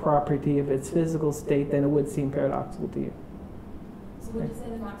than a property of its physical state, then it would seem paradoxical to you. So would you say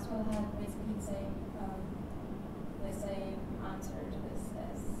that Maxwell had basically the same answer to this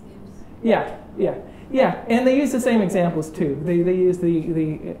as Gibbs? Yeah, and they use the same examples too. They use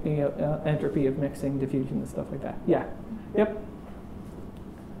the entropy of mixing, diffusion, and stuff like that. Yeah. Yep.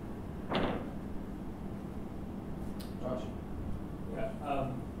 Josh. Yeah.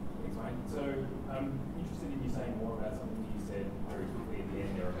 Thanks, Mike. So I'm interested in you saying more about something you said very quickly at the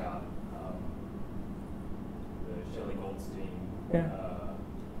end there about the Shelley-Goldstein,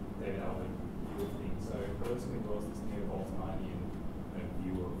 David Albert view of things. So for those who endorse this neo-Boltzmannian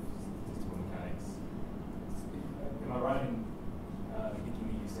view of statistical mechanics, am I right in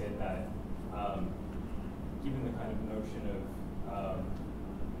thinking that you said that given the kind of notion of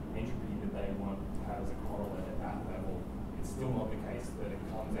entropy that they want to have as a correlate at that level, it's still not the case that it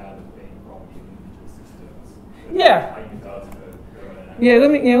comes out of being a property of individual systems? Yeah. Yeah. Let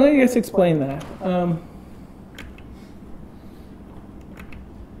me just explain that.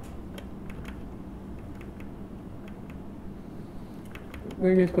 Let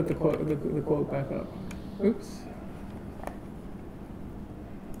me just put the quote back up. Oops.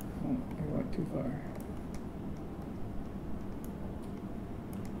 Oh, I went too far.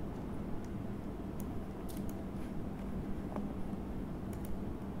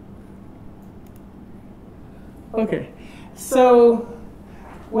 Okay, so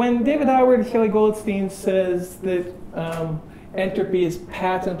when David Howard and Shelley Goldstein says that entropy is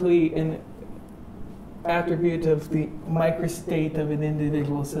patently an attribute of the microstate of an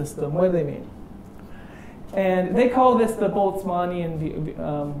individual system, what do they mean? And they call this the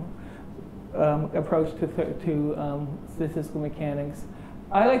Boltzmannian approach to statistical mechanics.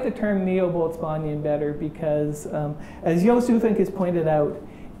 I like the term neo-Boltzmannian better because, as Jo Suthink has pointed out,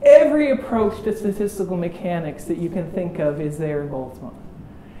 every approach to statistical mechanics that you can think of is there in Boltzmann.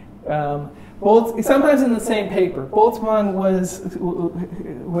 Sometimes in the same paper. Boltzmann was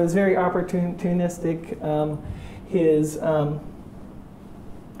very opportunistic.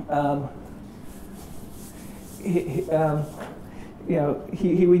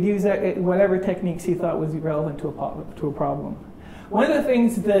 He would use whatever techniques he thought was relevant to a problem. One of the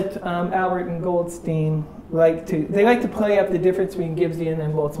things that Albert and Goldstein like to play up the difference between Gibbsian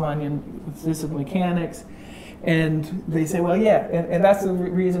and Boltzmannian statistical mechanics, and they say, well, yeah, and that's the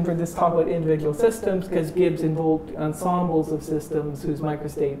reason for this talk about individual systems, because Gibbs involved ensembles of systems whose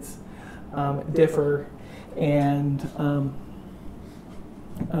microstates differ, and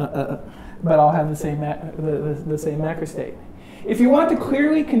but all have the same macrostate. If you want to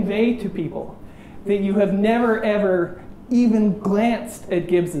clearly convey to people that you have never ever even glanced at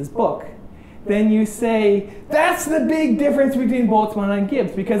Gibbs's book, then you say, that's the big difference between Boltzmann and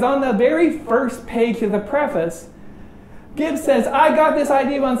Gibbs, because on the very first page of the preface, Gibbs says, I got this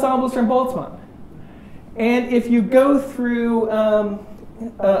idea of ensembles from Boltzmann. And if you go through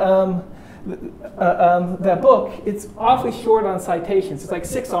that book, it's awfully short on citations. It's like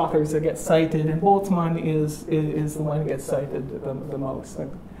 6 authors that get cited, and Boltzmann is the one that gets cited the most.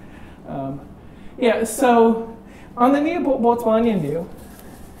 Yeah, so on the neo-Boltzmannian view,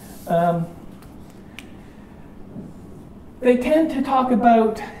 they tend to talk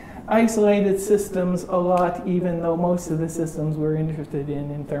about isolated systems a lot, even though most of the systems we're interested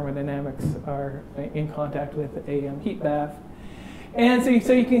in thermodynamics are in contact with a heat bath. And so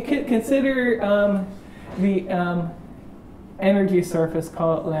you can consider the energy surface,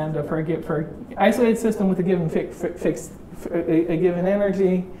 call it lambda, for an isolated system with a given a given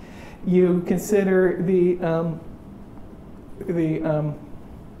energy. You consider the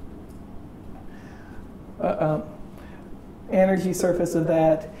energy surface of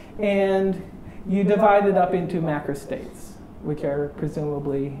that, and you divide it up into macrostates, which are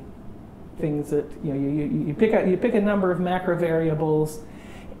presumably things that you pick a number of macro variables,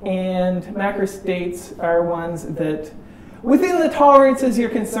 and macro states are ones that, within the tolerances you're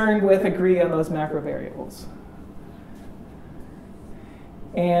concerned with, agree on those macro variables.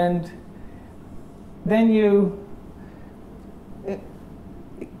 And then you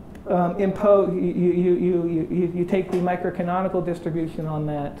impose, you take the microcanonical distribution on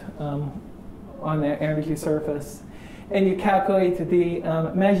that energy surface, and you calculate the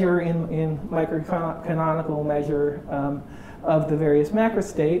measure in microcanonical measure of the various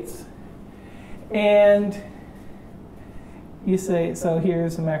macrostates. And you say, so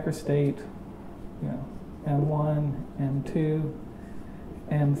here's the macrostate, M1, M2,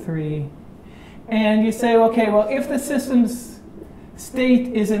 M3. And you say, okay, well, if the system's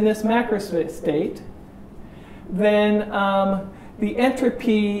state is in this macrostate, then the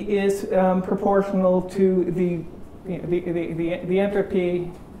entropy is proportional to the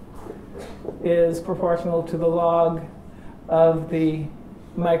entropy is proportional to the log of the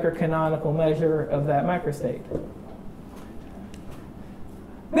microcanonical measure of that macrostate.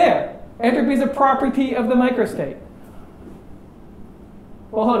 There, entropy is a property of the microstate.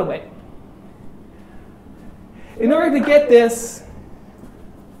 Well, hold on, wait. In order to get this,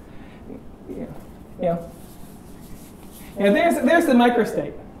 there's the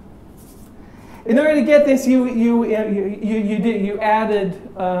microstate. In order to get this, you added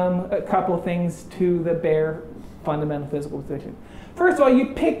a couple of things to the bare fundamental physical position. First of all, you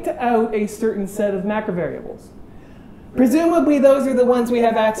picked out a certain set of macro variables. Presumably, those are the ones we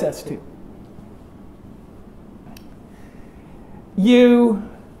have access to. You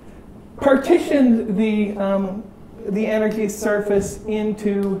partitioned the energy surface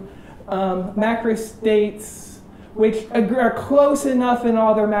into macrostates which are close enough in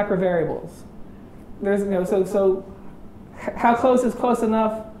all their macro variables. There's, so how close is close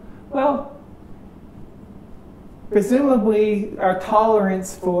enough? Well, presumably our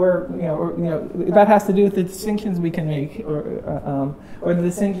tolerance for, that has to do with the distinctions we can make, or the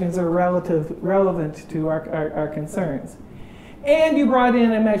distinctions are relevant to our concerns. And you brought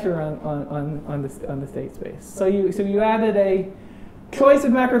in a measure on the state space. So you added a choice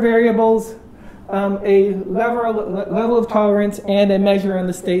of macro variables, a level of tolerance, and a measure on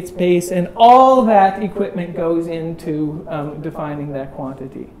the state space, and all that equipment goes into defining that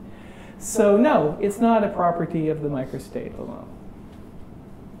quantity. So no, it's not a property of the microstate alone.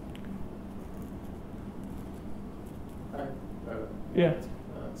 Yeah.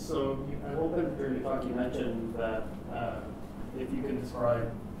 So I opened during the talk you mentioned that if you can describe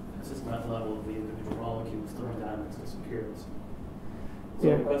a systematic level of the individual molecules, thermodynamics disappears.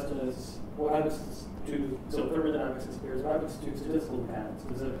 So the question is, what happens to, so thermodynamics disappears, what happens to statistical mechanics?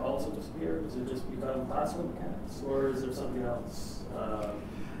 Does it also disappear? Does it just become classical mechanics? Or is there something else?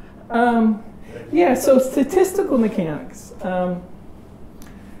 Yeah, so statistical mechanics.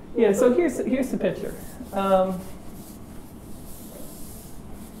 Yeah, so here's the picture.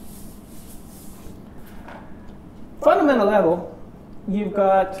 Fundamental level, you've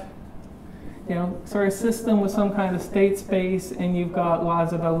got sort of system with some kind of state space, and you've got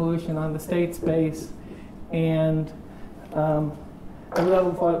laws of evolution on the state space, and a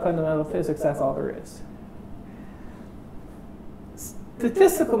level of fundamental physics, that's all there is.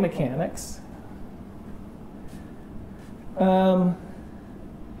 Statistical mechanics,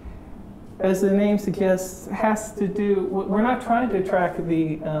 as the name suggests, has to do, we're not trying to track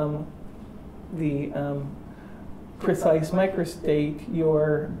the precise microstate.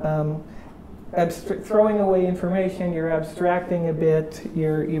 You're throwing away information, you're abstracting a bit.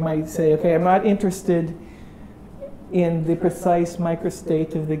 You might say, okay, I'm not interested in the precise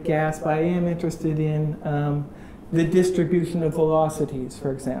microstate of the gas, but I am interested in the distribution of velocities,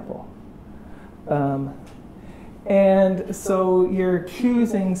 for example. And so you're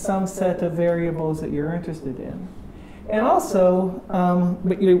choosing some set of variables that you're interested in. And also,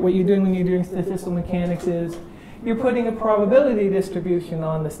 what you're doing when you're doing statistical mechanics is you're putting a probability distribution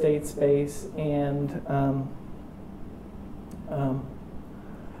on the state space and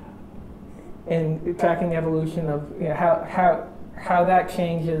tracking the evolution of how that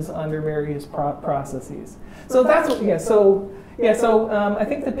changes under various processes. So that's what, I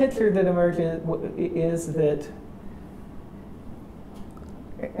think the picture that emerges is that,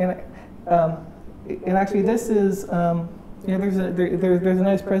 and actually this is, there's a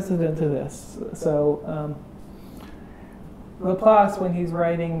nice precedent to this. So Laplace, when he's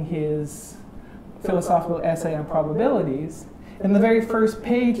writing his philosophical essay on probabilities, in the very first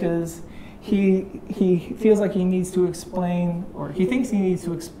pages, he feels like he needs to explain, or he thinks he needs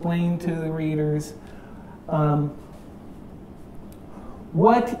to explain to the readers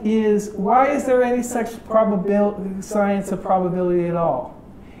why is there any such science of probability at all?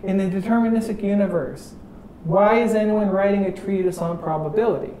 In a deterministic universe, why is anyone writing a treatise on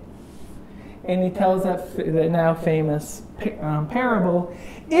probability? And he tells that now famous parable.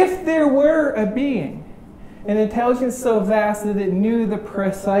 If there were a being, an intelligence so vast that it knew the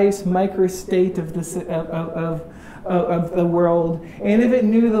precise microstate of the world, and if it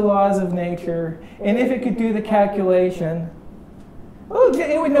knew the laws of nature, and if it could do the calculation,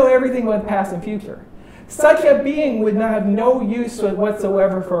 it would know everything about the past and future. Such a being would not have no use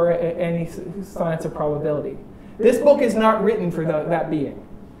whatsoever for any science of probability. This book is not written for that being.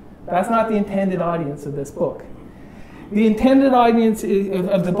 That's not the intended audience of this book. The intended audience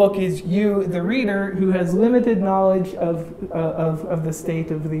of the book is you, the reader, who has limited knowledge of the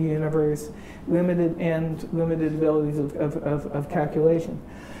state of the universe, limited abilities of calculation.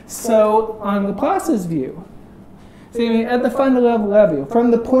 So on Laplace's view, at the fundamental level,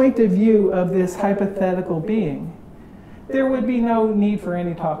 from the point of view of this hypothetical being, there would be no need for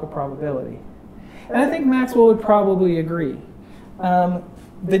any talk of probability. And I think Maxwell would probably agree.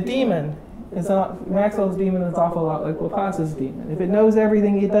 The demon Maxwell's demon is an awful lot like Laplace's demon. If it knows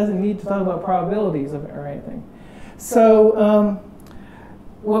everything, it doesn't need to talk about probabilities or anything. So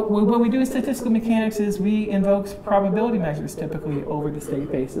what we do in statistical mechanics is we invoke probability measures typically over the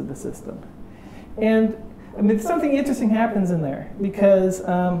state base of the system. And I mean, something interesting happens in there because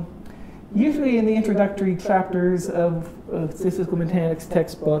usually in the introductory chapters of statistical mechanics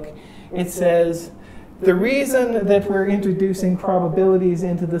textbook, it says, the reason that we're introducing probabilities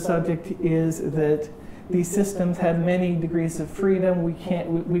into the subject is that these systems have many degrees of freedom.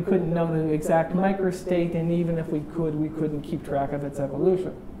 We couldn't know the exact microstate, and even if we couldn't keep track of its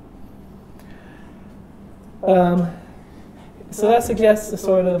evolution. So that suggests a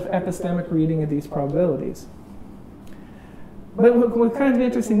sort of epistemic reading of these probabilities. But what's kind of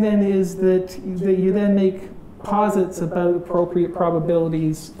interesting then is that you then make posits about appropriate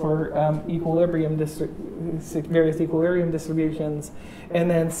probabilities for various equilibrium distributions, and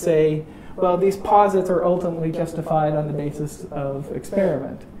then say, well, these posits are ultimately justified on the basis of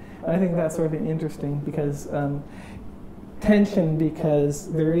experiment. And I think that's sort of interesting because tension,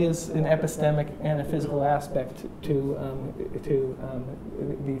 because there is an epistemic and a physical aspect to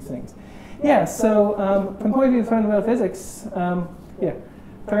these things. Yeah. So from the point of view of fundamental physics,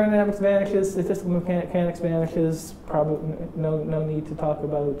 thermodynamics vanishes, statistical mechanics vanishes, no need to talk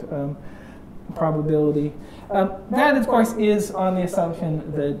about probability. That, of course, is on the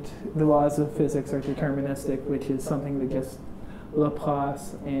assumption that the laws of physics are deterministic, which is something that just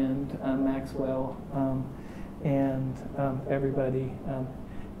Laplace and Maxwell and everybody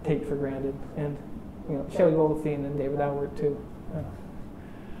take for granted. And Shelley Goldstein and David Albert, too.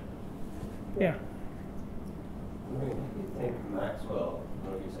 Yeah. What do you think Maxwell,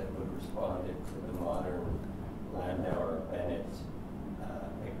 you said, would respond to the modern Landauer-Bennett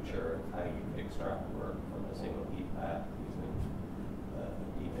picture of how you could extract work from a single heat path using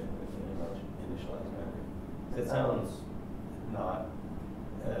even with an initialized memory? It sounds not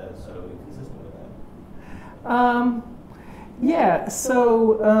so inconsistent with that. Yeah. So.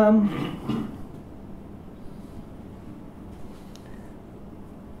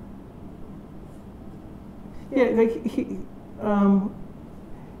 Yeah, like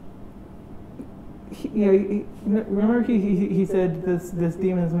remember he said this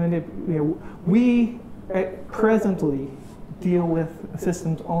demon is we presently deal with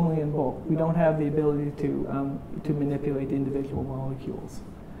systems only in bulk. We don't have the ability to manipulate individual molecules.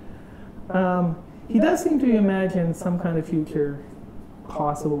 He does seem to imagine some kind of future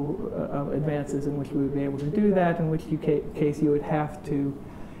possible advances in which we would be able to do that, in which case you would have to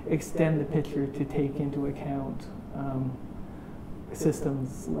extend the picture to take into account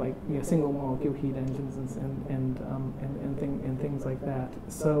systems like single molecule heat engines and things like that.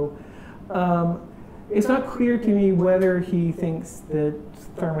 So it's not clear to me whether he thinks that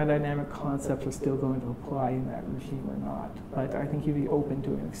thermodynamic concepts are still going to apply in that regime or not. But I think he'd be open to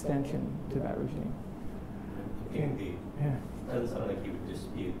an extension to that regime. Indeed. Yeah. It doesn't sound like he would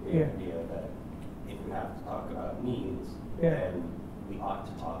dispute the idea that if we have to talk about means, then we ought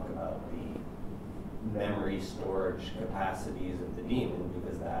to talk about the memory storage capacities of the daemon,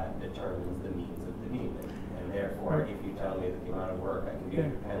 because that determines the means of the daemon. And therefore, if you tell me that the amount of work I can do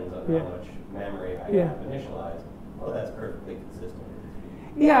depends on how much memory I have initialized, well, that's perfectly consistent.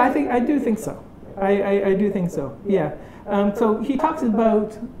 Yeah, I do think so. I do think so. Yeah. So he talks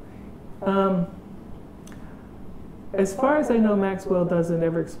about, as far as I know, Maxwell doesn't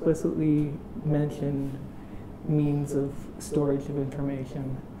ever explicitly mention means of storage of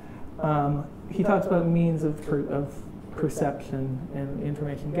information. He talks about means of perception and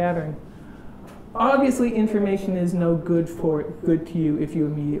information gathering. Obviously, information is no good to you if you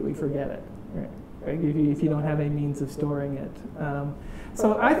immediately forget it, right? If you don't have a means of storing it.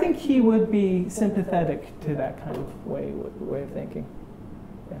 So I think he would be sympathetic to that kind of way of thinking.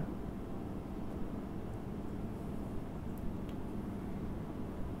 Yeah.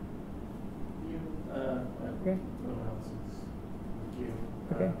 Okay.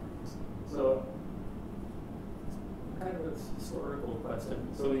 Okay. So, kind of a historical question.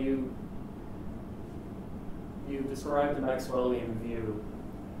 So you described the Maxwellian view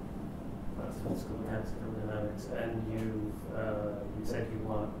of statistical mechanics and thermodynamics, and you said you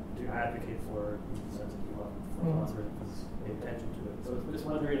want to advocate for it in the sense that you want philosophers to pay attention to it. So I was just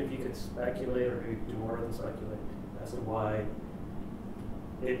wondering if you could speculate, or maybe do more than speculate, as to why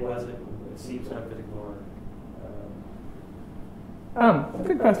it seems to have been ignored.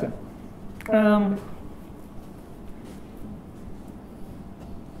 Good question. I'm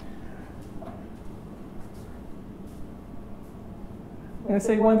going to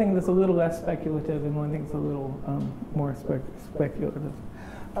say one thing that's a little less speculative and one thing that's a little more speculative.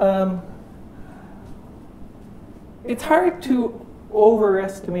 It's hard to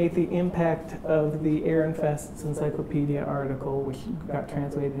overestimate the impact of the Ehrenfest's encyclopedia article, which got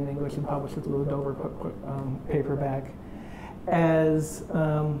translated in English and published as a little Dover paperback, as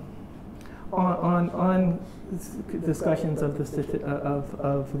on discussions of the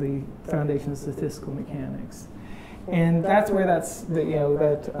foundation of statistical mechanics. And that's where there's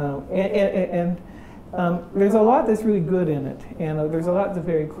a lot that's really good in it, and there's a lot that's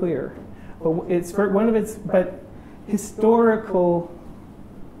very clear. But historical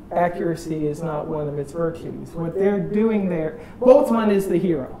accuracy is not one of its virtues. What they're doing there, Boltzmann is the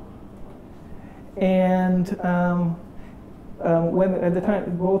hero, and when at the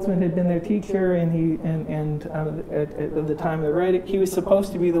time Boltzmann had been their teacher, and at the time they wrote it, he was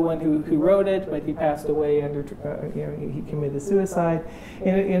supposed to be the one who wrote it, but he passed away under he committed suicide,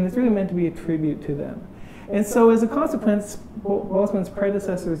 and it's really meant to be a tribute to them. And so as a consequence, Boltzmann's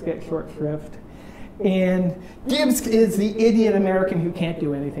predecessors get short shrift, and Gibbs is the idiot American who can't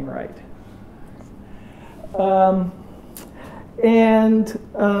do anything right. And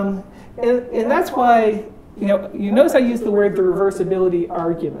that's why. You notice I used the word the reversibility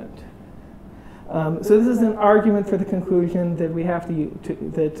argument. So this is an argument for the conclusion that we have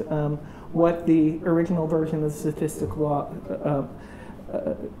that what the original version of statistical law,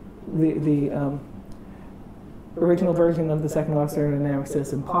 the original version of the second law of thermodynamics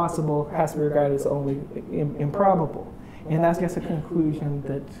is impossible, has to be regarded as only improbable, and that's just a conclusion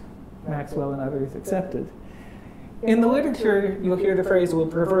that Maxwell and others accepted. In the literature, you'll hear the phrase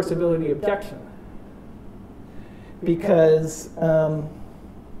reversibility objection, because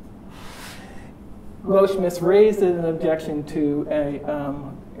Loschmidt raised an objection to an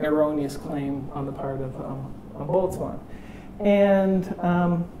erroneous claim on the part of Boltzmann. And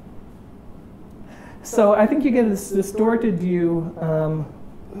so I think you get this distorted view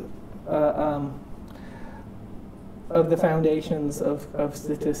of the foundations of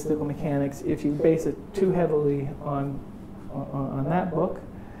statistical mechanics if you base it too heavily on that book.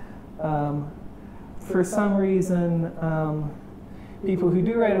 For some reason, people who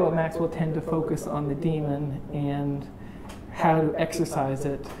do write about Maxwell tend to focus on the demon and how to exercise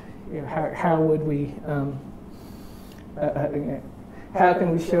it. How would we? How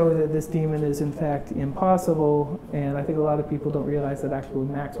can we show that this demon is in fact impossible? And I think a lot of people don't realize that actually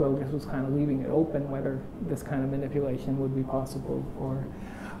Maxwell just was kind of leaving it open whether this kind of manipulation would be possible or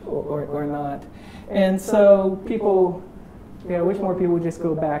not. And so people. I wish more people would just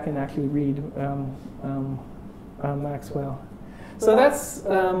go back and actually read Maxwell. So that's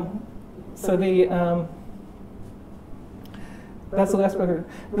that's the less speculative.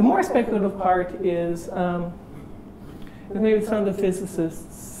 The more speculative part is maybe some of the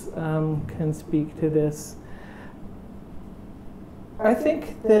physicists can speak to this. I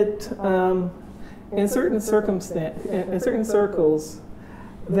think that in certain circles,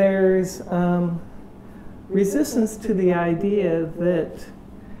 there's resistance to the idea that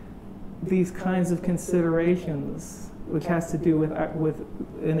these kinds of considerations, which has to do with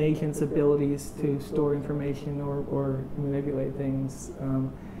an agent's abilities to store information or manipulate things,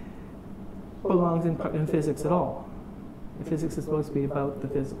 belongs in physics at all. Physics is supposed to be about the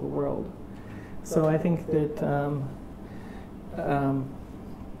physical world. So I think that,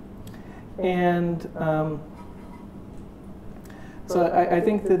 so I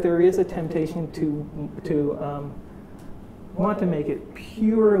think that there is a temptation to want to make it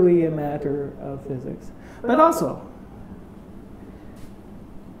purely a matter of physics, but also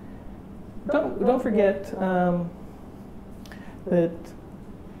don't forget that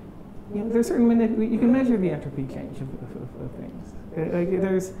there's certain you can measure the entropy change of things.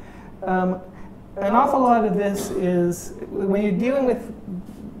 There's an awful lot of this is when you're dealing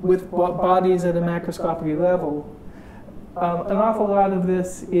with bodies at a macroscopic level. An awful lot of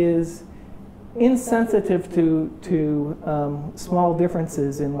this is insensitive to small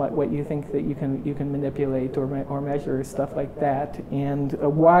differences in what you think that you can manipulate or measure, stuff like that, and a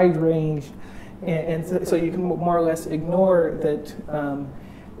wide range, and so you can more or less ignore that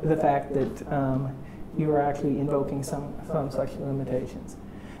the fact that you are actually invoking some such limitations.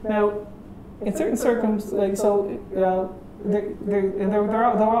 Now, in certain circumstances, there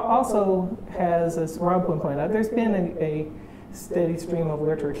also has, as Rob pointed out, there's been a steady stream of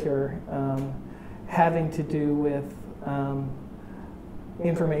literature having to do with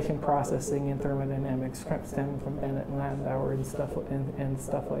information processing in thermodynamics, stemming from Bennett and Landauer and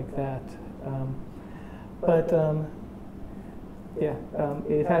stuff like that.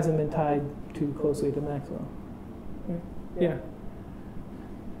 It hasn't been tied too closely to Maxwell. Yeah.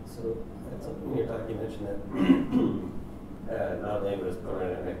 So that's something when you're talking, you mentioned that not only was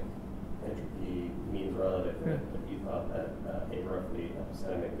thermodynamic entropy means relative, but you thought that a roughly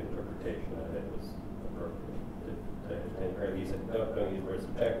epistemic interpretation of it was appropriate to understand. Or you said don't use the word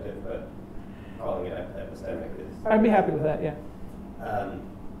subjective, but calling it epistemic is. I'd be happy with that. Yeah.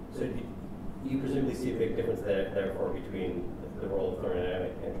 So you presumably see a big difference therefore between the role of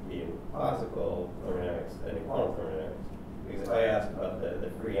thermodynamic entropy in classical thermodynamics and in quantum thermodynamics. Because if I ask about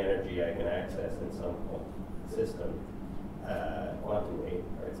the free energy I can access in some system quantumly,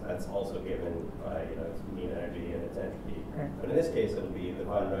 right, so that's also given by its mean energy and its entropy. Okay. But in this case, it'll be the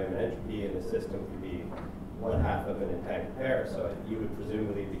von Neumann entropy in the system could be 1/2 of an entangled pair. So you would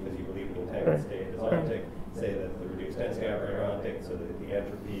presumably, because you believe the entangled state is ontic, say that the reduced density operator ontic, so that the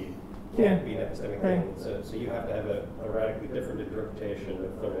entropy can't be an epistemic thing. So you have to have a radically different interpretation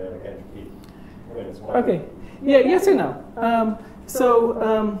of thermodynamic entropy when it's quantum. Okay. Yeah. Yes or no?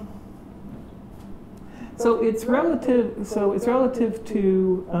 So it's relative. So it's relative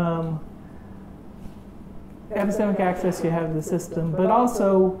to epistemic access you have to the system, but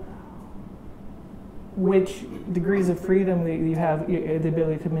also which degrees of freedom that you have the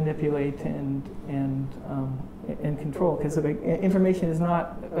ability to manipulate and control, because information is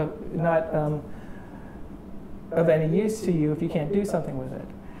not of any use to you if you can't do something with it.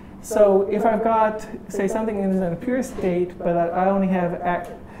 So if I've got, say, something that is in a pure state, but I only have, I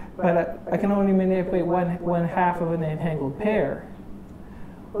can only manipulate one half of an entangled pair.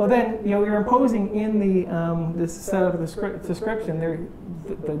 Well, then you're imposing in this set of description.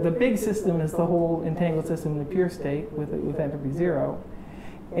 The big system is the whole entangled system in the pure state with entropy 0.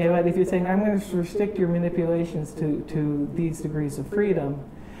 But if you're saying I'm going to restrict your manipulations to these degrees of freedom,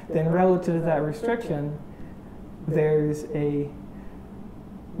 then relative to that restriction, there's a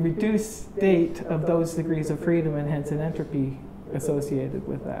reduced state of those degrees of freedom and hence an entropy associated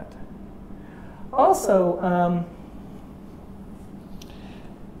with that. Also,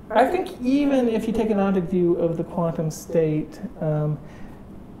 I think even if you take an ontic view of the quantum state, an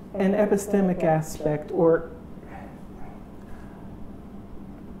epistemic aspect or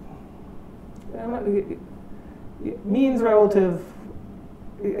means relative,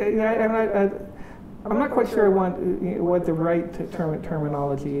 I'm not quite sure what the right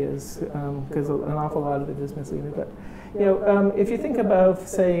terminology is, because an awful lot of it is misleading. But if you think about,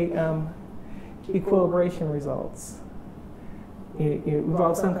 say, equilibration results, you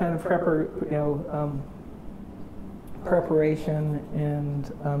involve some kind of preparation,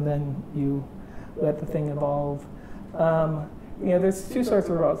 and then you let the thing evolve. There's two sorts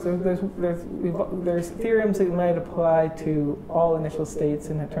of results. There's theorems that might apply to all initial states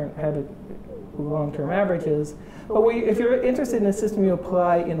and have long-term averages. But if you're interested in a system you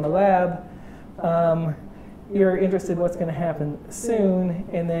apply in the lab, you're interested in what's going to happen soon,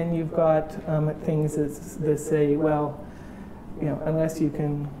 and then you've got things that say, well, unless you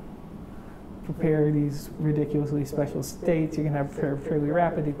can prepare these ridiculously special states, you can have fairly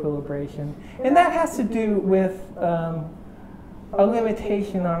rapid equilibration. And that has to do with a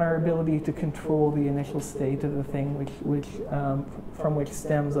limitation on our ability to control the initial state of the thing, from which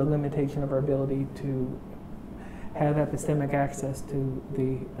stems a limitation of our ability to have epistemic access to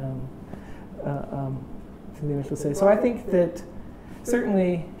the initial state. So I think that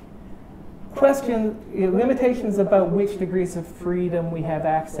certainly limitations about which degrees of freedom we have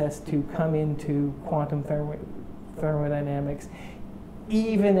access to come into quantum thermodynamics,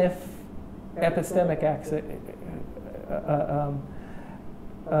 even if epistemic access,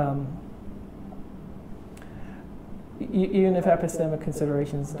 even if epistemic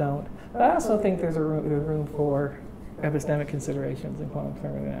considerations don't. But I also think there's room for epistemic considerations in quantum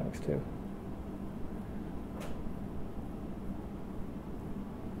thermodynamics too.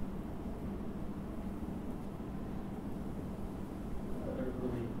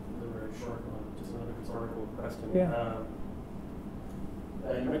 Really very short one, just another historical question. Yeah.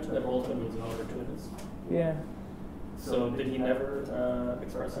 You mentioned that Boltzmann was an opportunist. Yeah. So did he never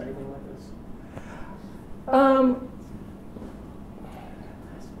express anything like this?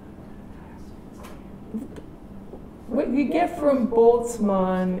 What you get from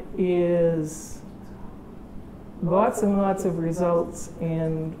Boltzmann is lots and lots of results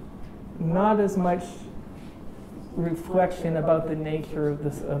and not as much reflection about the nature of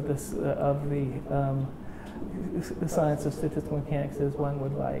the science of statistical mechanics as one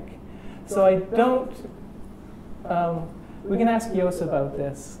would like. So I don't. We can ask Jos about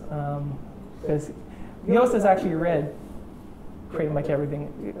this because Jos has actually read pretty much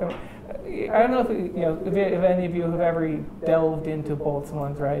everything. I don't know if any of you have ever delved into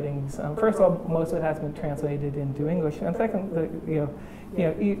Boltzmann's writings. First of all, most of it has been translated into English, and second,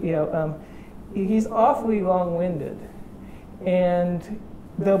 he's awfully long-winded, and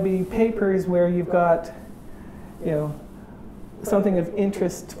there'll be papers where you've got, something of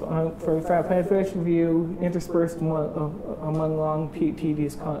interest for a financial review interspersed among long,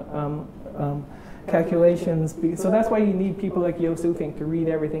 tedious calculations. So that's why you need people like Jos Uthink to read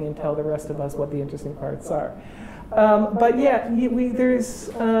everything and tell the rest of us what the interesting parts are. But yeah,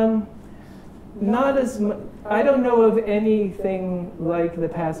 there's not as much. I don't know of anything like the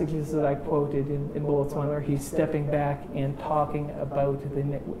passages that I quoted in Boltzmann where he's stepping back and talking about the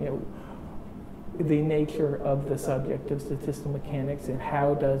nature of the subject of statistical mechanics and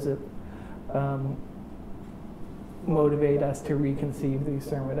how does it motivate us to reconceive these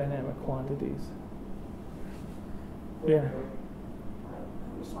thermodynamic quantities. Yeah. I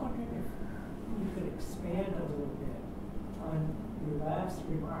was wondering if you could expand a little bit on your last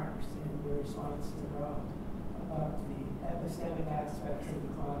remarks in your response to Rob about the epistemic aspects of the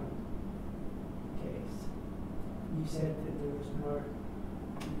quantum case. You said that there was more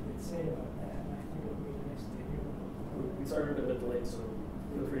you could say about that, and I think it would be nice to hear about that. We started a bit late, so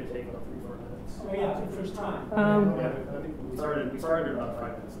feel free to take about 3-4 minutes. Oh yeah, the first time. Yeah, I think we started about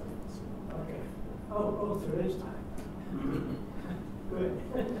 5 minutes late. So. Okay. Oh, there is time. Good.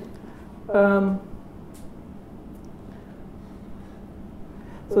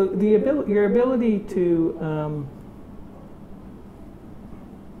 So your ability to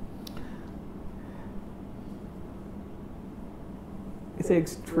say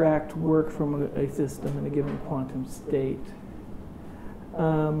extract work from a system in a given quantum state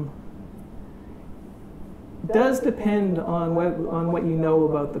does depend on what you know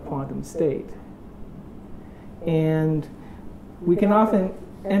about the quantum state. And we can often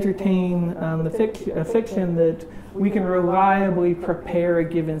entertain a fiction that we can reliably prepare a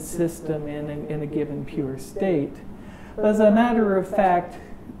given system in a given pure state. As a matter of fact,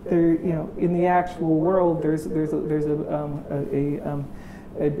 in the actual world, there's a bit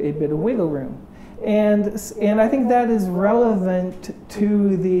of wiggle room, and I think that is relevant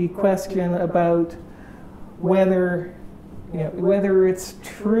to the question about whether it's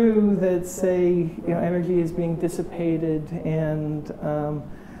true that, say, energy is being dissipated and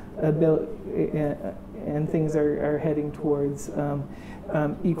things are heading towards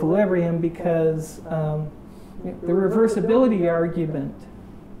equilibrium, because the reversibility argument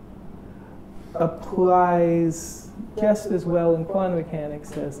applies just as well in quantum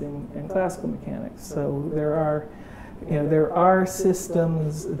mechanics as in classical mechanics. So there are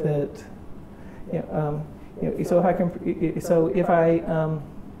systems that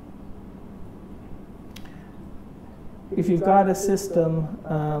if you've got a system,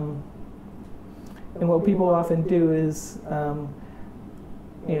 and what people often do is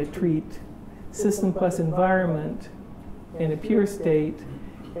treat system plus environment in a pure state,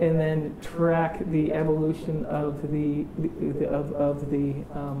 and then track the evolution of the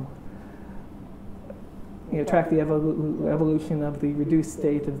evolution of the reduced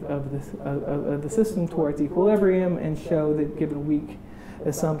state of the system towards equilibrium, and show that given weak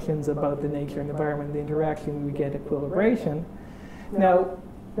assumptions about the nature and environment of the interaction, we get equilibration. Now,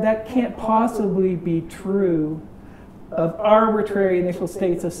 that can't possibly be true of arbitrary initial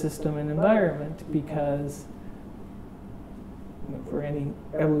states of system and environment, because for any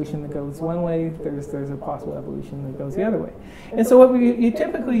evolution that goes one way, there's a possible evolution that goes the other way. And so what you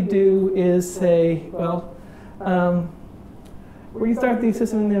typically do is say, well, we start the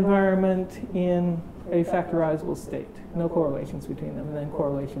system and the environment in a factorizable state, no correlations between them, and then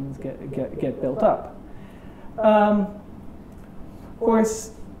correlations get built up. Of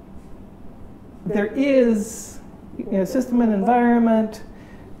course, there is system and environment,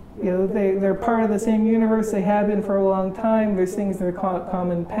 they're part of the same universe. They have been for a long time. There's things that are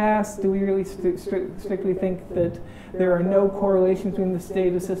common past. Do we really strictly think that there are no correlations between the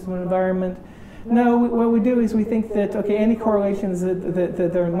state of system and environment? No, what we do is we think that, okay, any correlations that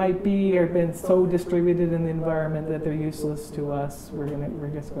there might be have been so distributed in the environment that they're useless to us. We're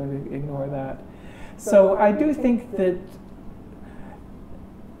just going to ignore that. So I do think that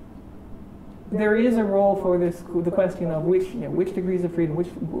there is a role for the question of which degrees of freedom,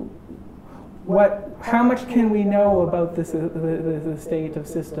 how much can we know about the state of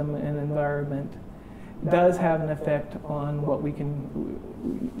system and environment does have an effect on what we can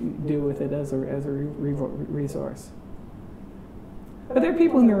do with it as a resource. But there are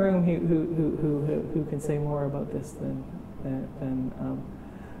people in the room who can say more about this than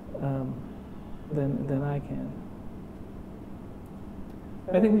I can.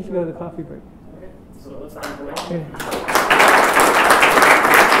 I think we should go to the coffee break. Okay, so let's time for now.